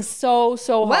 Trying so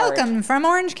hard. Welcome from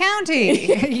Orange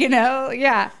County. You know?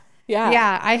 Yeah. Yeah.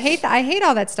 Yeah. I hate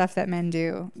all that stuff that men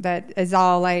do that is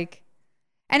all like,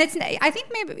 and I think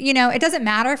maybe, you know, it doesn't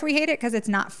matter if we hate it because it's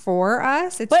not for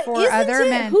us. It's but for isn't other it?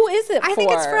 men. Who is it for? I think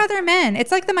it's for other men.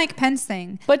 It's like the Mike Pence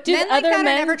thing. But do men like other that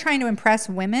men are never trying to impress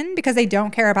women because they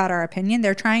don't care about our opinion.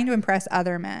 They're trying to impress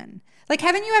other men. Like,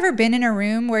 haven't you ever been in a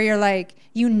room where you're like,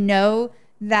 you know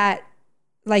that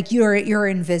like you're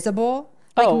invisible?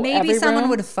 Like maybe someone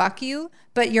would fuck you,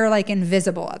 but you're like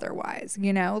invisible otherwise,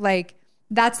 you know? Like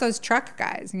that's those truck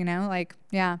guys, you know? Like,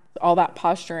 yeah. All that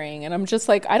posturing. And I'm just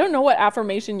like, I don't know what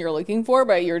affirmation you're looking for,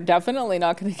 but you're definitely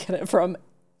not going to get it from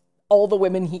all the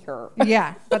women here.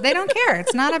 Yeah, but they don't care.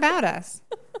 It's not about us.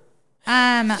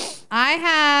 I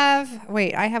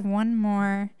have one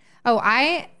more. Oh,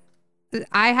 I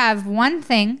have one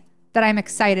thing that I'm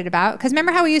excited about. Because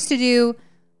remember how we used to do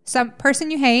some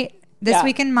person you hate, This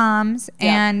Week in Moms,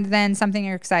 and then something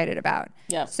you're excited about.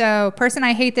 Yeah. So person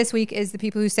I hate this week is the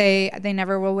people who say they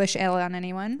never will wish ill on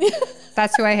anyone.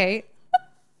 That's who I hate.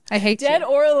 I hate Dead you.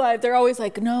 or alive. They're always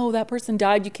like, no, that person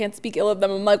died. You can't speak ill of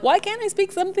them. I'm like, why can't I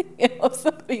speak something ill of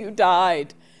somebody who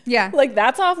died? Yeah. Like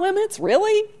that's off limits?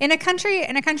 Really? In a country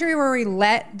where we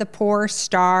let the poor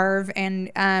starve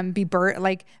and be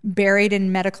buried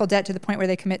in medical debt to the point where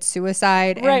they commit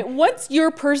suicide. Right. Once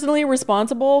you're personally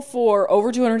responsible for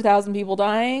over 200,000 people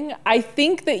dying, I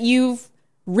think that you've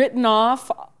written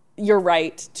off your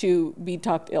right to be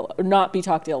talked ill or not be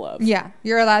talked ill of. Yeah.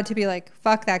 You're allowed to be like,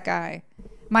 fuck that guy.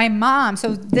 My mom,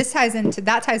 so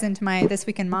that ties into my This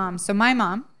Week in Moms. So my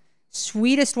mom,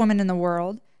 sweetest woman in the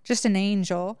world, just an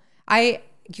angel.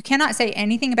 You cannot say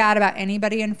anything bad about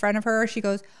anybody in front of her. She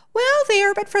goes, well,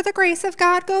 there, but for the grace of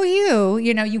God, go you.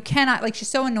 You know, you cannot, like, she's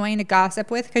so annoying to gossip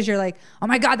with because you're like, oh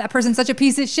my God, that person's such a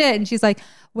piece of shit. And she's like,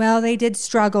 well, they did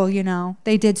struggle, you know,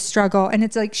 they did struggle. And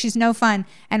it's like, she's no fun.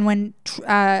 And when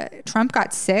Trump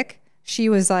got sick, she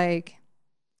was like,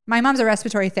 my mom's a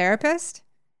respiratory therapist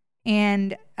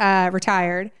and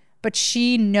retired, but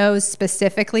she knows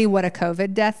specifically what a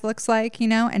COVID death looks like, you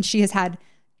know, and she's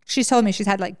told me she's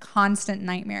had like constant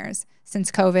nightmares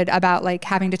since COVID about like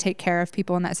having to take care of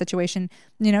people in that situation.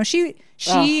 You know, she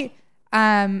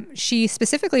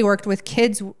specifically worked with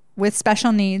kids with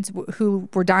special needs who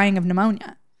were dying of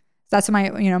pneumonia. That's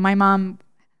what my mom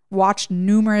watched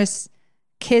numerous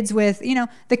kids with, you know,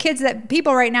 the kids that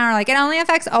people right now are like, it only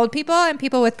affects old people and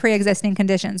people with pre-existing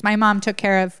conditions. My mom took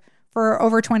care of for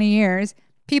over 20 years,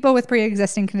 people with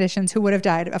pre-existing conditions who would have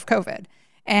died of COVID.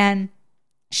 And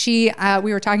we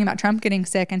were talking about Trump getting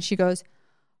sick and she goes,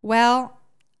 well,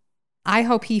 I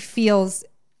hope he feels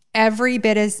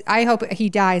I hope he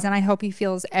dies and I hope he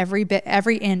feels every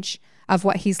inch of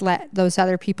what he's let those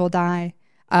other people die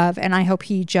of. And I hope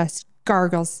he just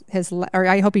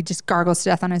I hope he just gargles to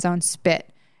death on his own spit.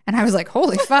 And I was like,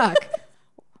 holy fuck.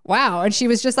 Wow. And she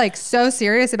was just like so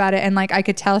serious about it. And like, I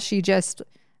could tell she just,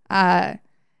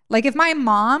 like if my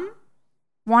mom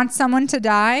wants someone to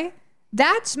die,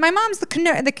 my mom's the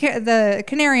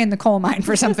canary in the coal mine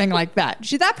for something like that.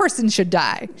 That person should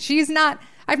die.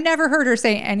 I've never heard her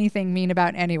say anything mean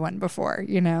about anyone before,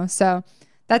 you know? So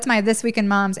that's my This Week in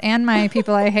Moms and my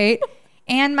people I hate.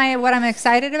 And what I'm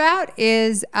excited about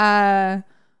is,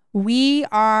 we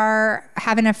are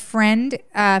having a friend,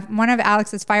 one of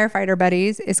Alex's firefighter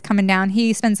buddies is coming down.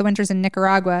 He spends the winters in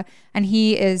Nicaragua and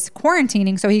he is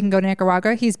quarantining so he can go to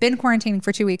Nicaragua. He's been quarantining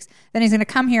for 2 weeks. Then he's going to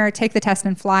come here, take the test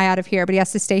and fly out of here, but he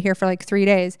has to stay here for like 3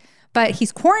 days. But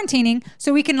he's quarantining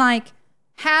so we can like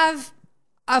have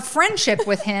a friendship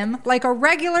with him, like a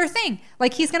regular thing.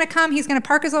 Like he's going to come, he's going to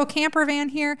park his little camper van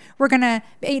here. We're going to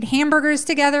eat hamburgers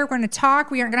together. We're going to talk.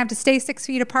 We aren't going to have to stay 6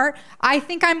 feet apart. I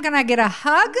think I'm going to get a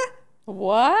hug.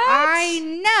 What? I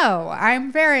know.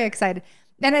 I'm very excited.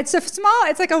 And it's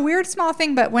like a weird small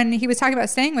thing. But when he was talking about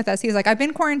staying with us, he was like, I've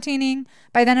been quarantining.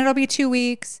 By then it'll be 2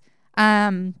 weeks.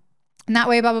 And that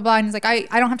way, blah, blah, blah. And he's like, I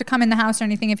don't have to come in the house or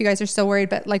anything if you guys are still worried.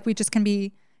 But like, we just can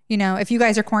be, you know, if you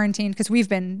guys are quarantined, because we've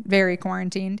been very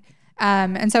quarantined.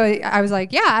 And so I was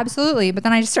like, yeah, absolutely. But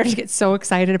then I just started to get so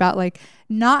excited about like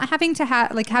not having to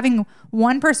have, like having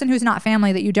one person who's not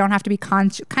family that you don't have to be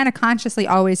kind of consciously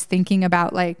always thinking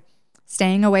about like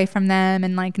staying away from them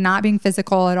and like not being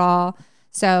physical at all.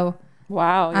 So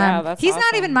wow, yeah, that's he's awesome.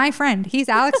 not even my friend. He's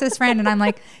Alex's friend. And I'm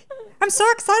like, I'm so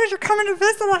excited you're coming to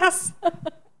visit us.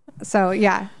 So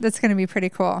yeah, that's going to be pretty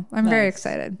cool. I'm very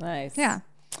excited. Nice. Yeah.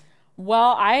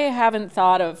 Well, I haven't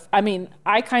thought of, I mean,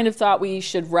 I kind of thought we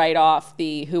should write off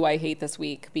the Who I Hate This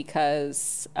Week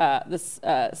because this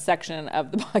section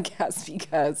of the podcast,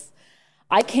 because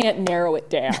I can't narrow it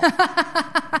down.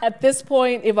 At this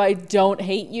point, if I don't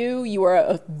hate you, you are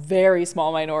a very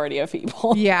small minority of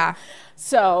people. Yeah.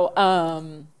 So,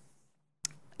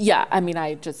 yeah, I mean,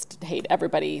 I just hate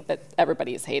everybody that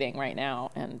everybody is hating right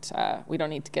now, and we don't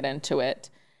need to get into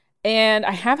it. And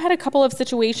I have had a couple of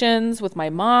situations with my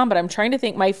mom, but I'm trying to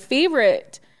think. My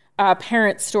favorite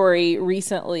parent story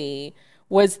recently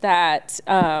was that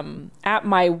at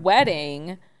my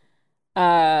wedding,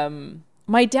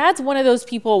 my dad's one of those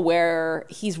people where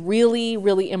he's really,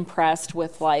 really impressed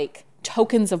with like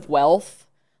tokens of wealth.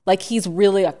 Like he's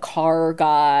really a car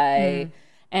guy,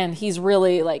 and he's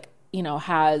really like, you know,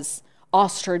 has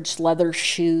ostrich leather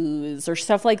shoes or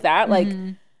stuff like that. Like,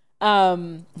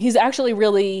 he's actually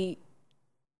really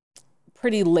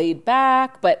pretty laid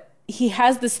back, but he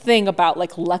has this thing about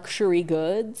like luxury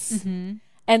goods.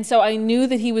 And so I knew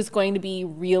that he was going to be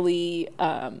really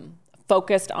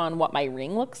focused on what my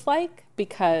ring looks like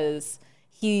because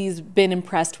he's been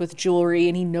impressed with jewelry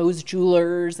and he knows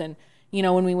jewelers. And, you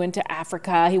know, when we went to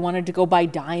Africa, he wanted to go buy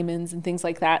diamonds and things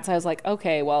like that. So I was like,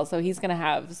 okay, well, so he's going to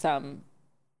have something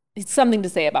to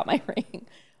say about my ring.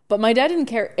 But my dad didn't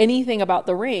care anything about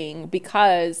the ring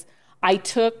because I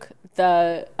took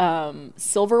the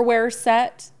silverware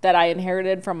set that I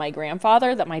inherited from my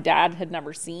grandfather that my dad had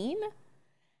never seen.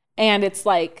 And it's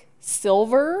like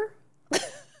silver.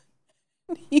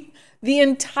 The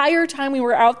entire time we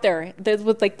were out there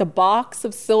with like the box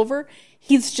of silver,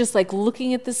 he's just like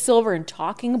looking at the silver and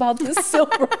talking about this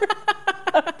silver.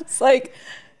 It's like,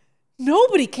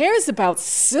 nobody cares about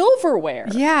silverware.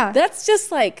 Yeah. That's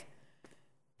just like,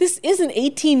 this isn't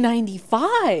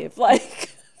 1895. Like,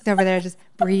 He's over there just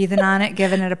breathing on it,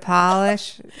 giving it a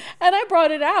polish. and I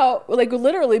brought it out like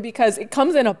literally because it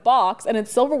comes in a box and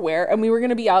it's silverware and we were going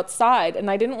to be outside and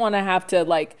I didn't want to have to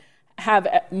like have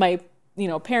my, you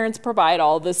know, parents provide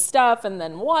all this stuff and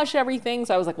then wash everything.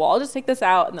 So I was like, well, I'll just take this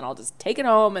out and then I'll just take it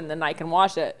home and then I can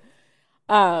wash it.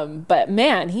 But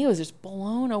man, he was just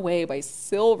blown away by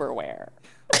silverware.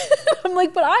 I'm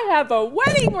like, but I have a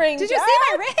wedding ring. Did you see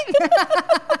my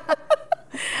ring?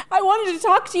 I wanted to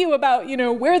talk to you about, you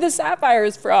know, where the sapphire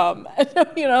is from,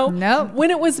 you know, Nope. when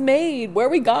it was made, where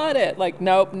we got it. Like,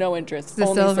 nope, no interest. The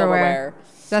Only silverware.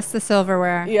 Just the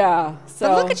silverware. Yeah. So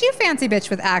But look at you, fancy bitch,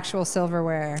 with actual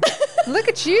silverware. Look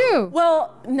at you.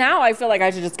 Well, now I feel like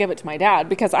I should just give it to my dad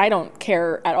because I don't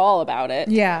care at all about it.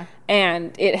 Yeah.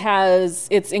 And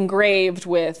it's engraved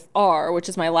with R, which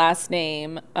is my last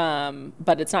name,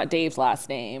 but it's not Dave's last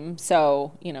name.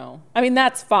 So, you know, I mean,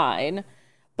 that's fine.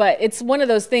 But it's one of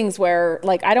those things where,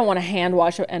 like, I don't want to hand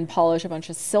wash and polish a bunch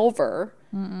of silver.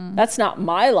 That's not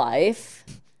my life.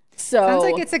 So Sounds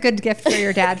like it's a good gift for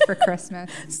your dad for Christmas.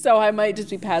 So I might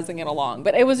just be passing it along.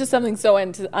 But it was just something so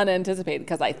unanticipated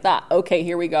because I thought, okay,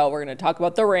 here we go. We're going to talk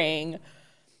about the ring.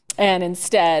 And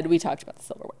instead, we talked about the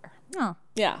silverware. Oh,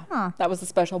 Yeah. Huh. That was a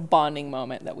special bonding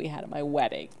moment that we had at my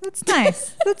wedding. that's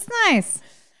nice. That's nice.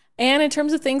 And in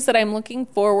terms of things that I'm looking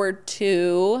forward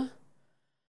to,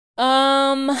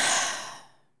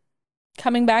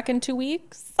 coming back in 2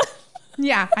 weeks.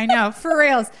 Yeah, I know. For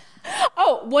reals.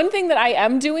 Oh, one thing that I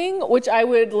am doing, which I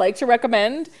would like to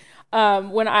recommend,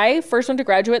 when I first went to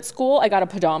graduate school, I got a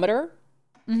pedometer.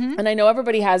 And I know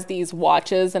everybody has these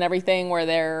watches and everything where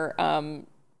they're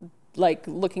like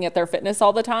looking at their fitness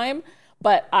all the time.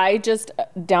 But I just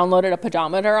downloaded a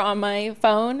pedometer on my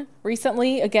phone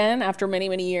recently, again, after many,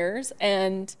 many years.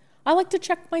 And I like to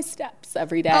check my steps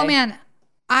every day. Oh man,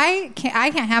 I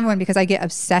can't have one because I get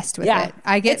obsessed with it.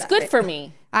 I get it's good for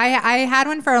me. I had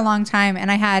one for a long time,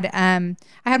 and I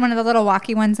had one of the little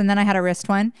walkie ones, and then I had a wrist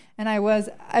one. And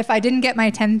if I didn't get my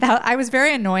 10,000, I was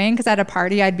very annoying because at a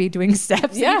party I'd be doing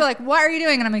steps. Yeah. And people were like, "What are you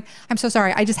doing?" And I'm like, "I'm so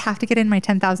sorry. I just have to get in my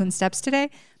 10,000 steps today."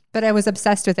 But I was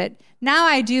obsessed with it. Now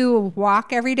I do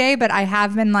walk every day, but I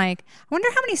have been like, I wonder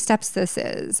how many steps this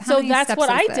is. How So many that's steps what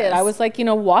is I this? did. I was like,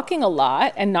 walking a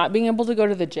lot and not being able to go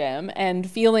to the gym and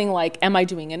feeling like, am I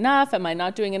doing enough? Am I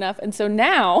not doing enough? And so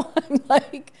now I'm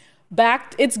like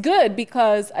back. It's good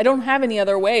because I don't have any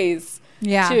other ways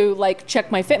to like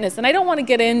check my fitness. And I don't want to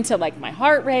get into like my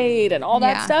heart rate and all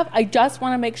that stuff. I just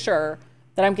want to make sure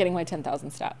that I'm getting my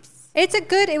 10,000 steps.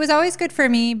 It was always good for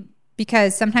me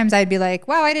because sometimes I'd be like,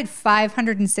 wow, I did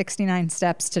 569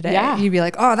 steps today. Yeah. You'd be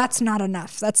like, oh, that's not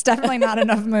enough. That's definitely not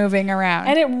enough moving around.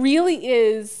 And it really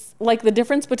is like the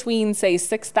difference between, say,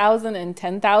 6,000 and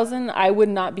 10,000, I would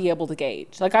not be able to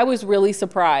gauge. Like I was really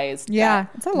surprised. Yeah,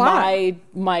 that it's a lot.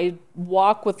 My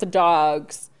walk with the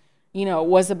dogs,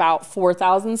 was about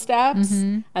 4,000 steps.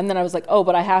 And then I was like, oh,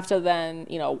 but I have to then,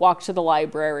 walk to the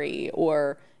library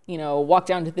or, walk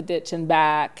down to the ditch and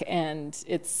back. And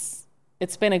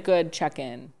it's been a good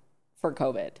check-in for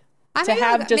COVID to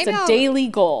have just a daily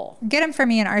goal. Get him for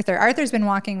me and Arthur. Arthur's been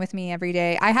walking with me every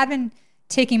day. I had been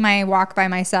taking my walk by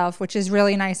myself, which is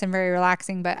really nice and very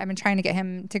relaxing, but I've been trying to get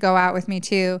him to go out with me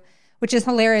too, which is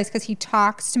hilarious because he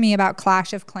talks to me about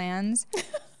Clash of Clans,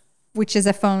 which is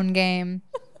a phone game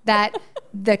that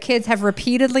the kids have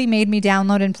repeatedly made me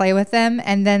download and play with them,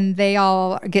 and then they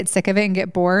all get sick of it and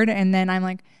get bored, and then I'm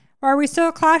like, are we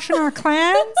still clashing our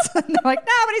clans? And they're like,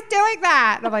 nobody's doing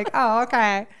that. And I'm like, oh,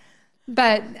 okay.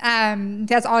 But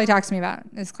that's all he talks to me about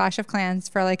is Clash of Clans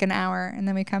for like an hour. And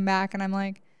then we come back and I'm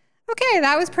like, okay,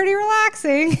 that was pretty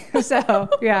relaxing. So,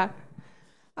 yeah.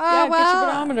 Oh, Get your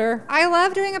pedometer. I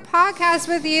love doing a podcast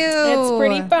with you. It's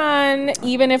pretty fun,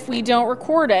 even if we don't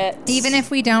record it.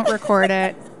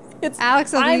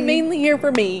 Alex, I'm mainly here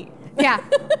for me. Yeah,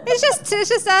 it's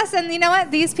just us, and you know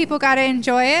what? These people got to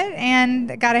enjoy it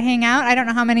and got to hang out. I don't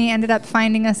know how many ended up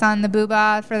finding us on the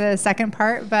Booba for the second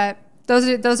part, but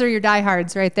those are your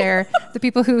diehards right there. The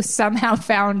people who somehow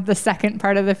found the second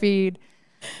part of the feed.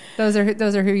 Those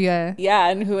are who you.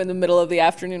 And who in the middle of the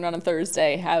afternoon on a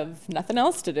Thursday have nothing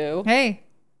else to do. Hey,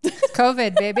 it's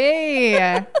COVID, baby.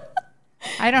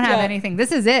 I don't have anything.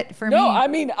 This is it for me. No, I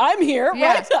mean, I'm here,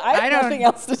 Yeah, right? I have nothing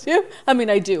else to do. I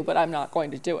mean, I do, but I'm not going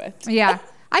to do it. Yeah,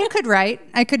 I could write.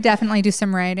 I could definitely do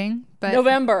some writing. But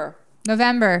November.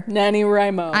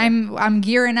 NaNoWriMo. I'm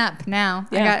gearing up now.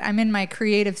 Yeah. I'm in my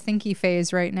creative thinky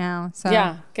phase right now. So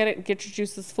get your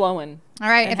juices flowing. All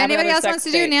right. And if have anybody another else sex wants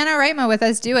to do date. NaNoWriMo with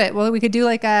us, do it. Well, we could do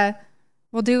like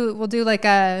we'll do like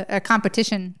a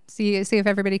competition. See if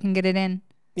everybody can get it in.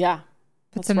 Yeah.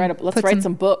 Let's some- write put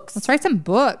some books. Let's write some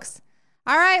books.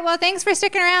 All right. Well, thanks for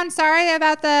sticking around. Sorry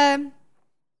about the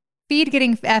feed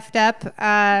getting effed up.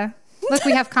 Look,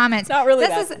 we have comments. Not really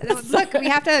Look, we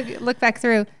have to look back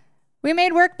through. We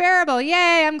made work bearable.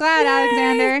 Yay. I'm glad,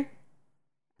 Alexander.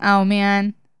 Oh,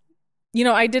 man.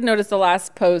 I did notice the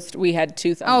last post we had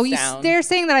 2 thumbs down. They're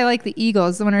saying that I like the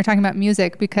Eagles when we were talking about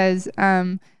music because,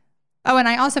 and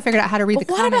I also figured out how to read the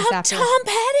comments about after. Tom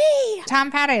Petty? Tom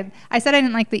Petty. I said I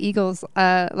didn't like the Eagles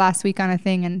last week on a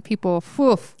thing, and people,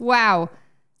 wow.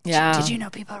 Yeah. Did you know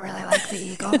people really like the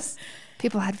Eagles?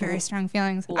 People had very strong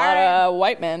feelings. A lot of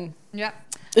white men. Yep.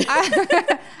 All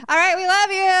right, we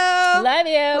love you. Love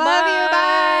you. Love you.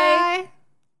 Bye.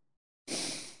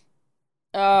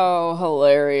 Oh,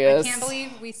 hilarious. I can't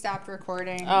believe we stopped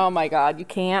recording. Oh my God, you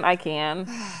can't. I can.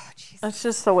 Oh, Jesus That's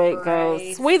just the way it goes. Christ.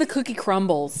 It's the way the cookie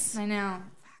crumbles. I know.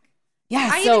 Yeah.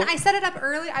 I set it up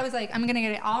early. I was like, I'm gonna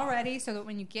get it all ready so that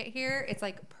when you get here, it's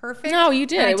like perfect. No, you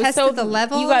did. And I It was tested so the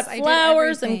levels. You got I did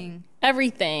flowers everything. and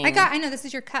everything. I know this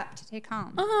is your cup to take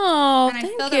home. Oh, and I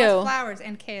thank filled you. it with flowers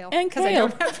and kale. And because I kale.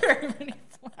 don't have very many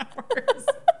flowers.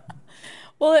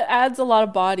 Well, it adds a lot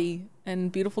of body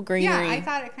and beautiful greenery. Yeah, I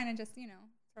thought it kind of just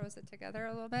throws it together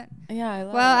a little bit. Yeah, I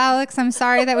love Well, it. Alex, I'm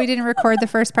sorry that we didn't record the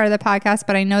first part of the podcast,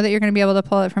 but I know that you're going to be able to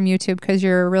pull it from YouTube because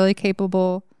you're a really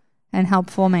capable and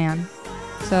helpful man.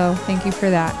 So thank you for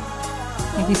that.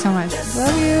 Thank you so much.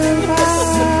 Love you.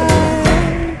 Bye.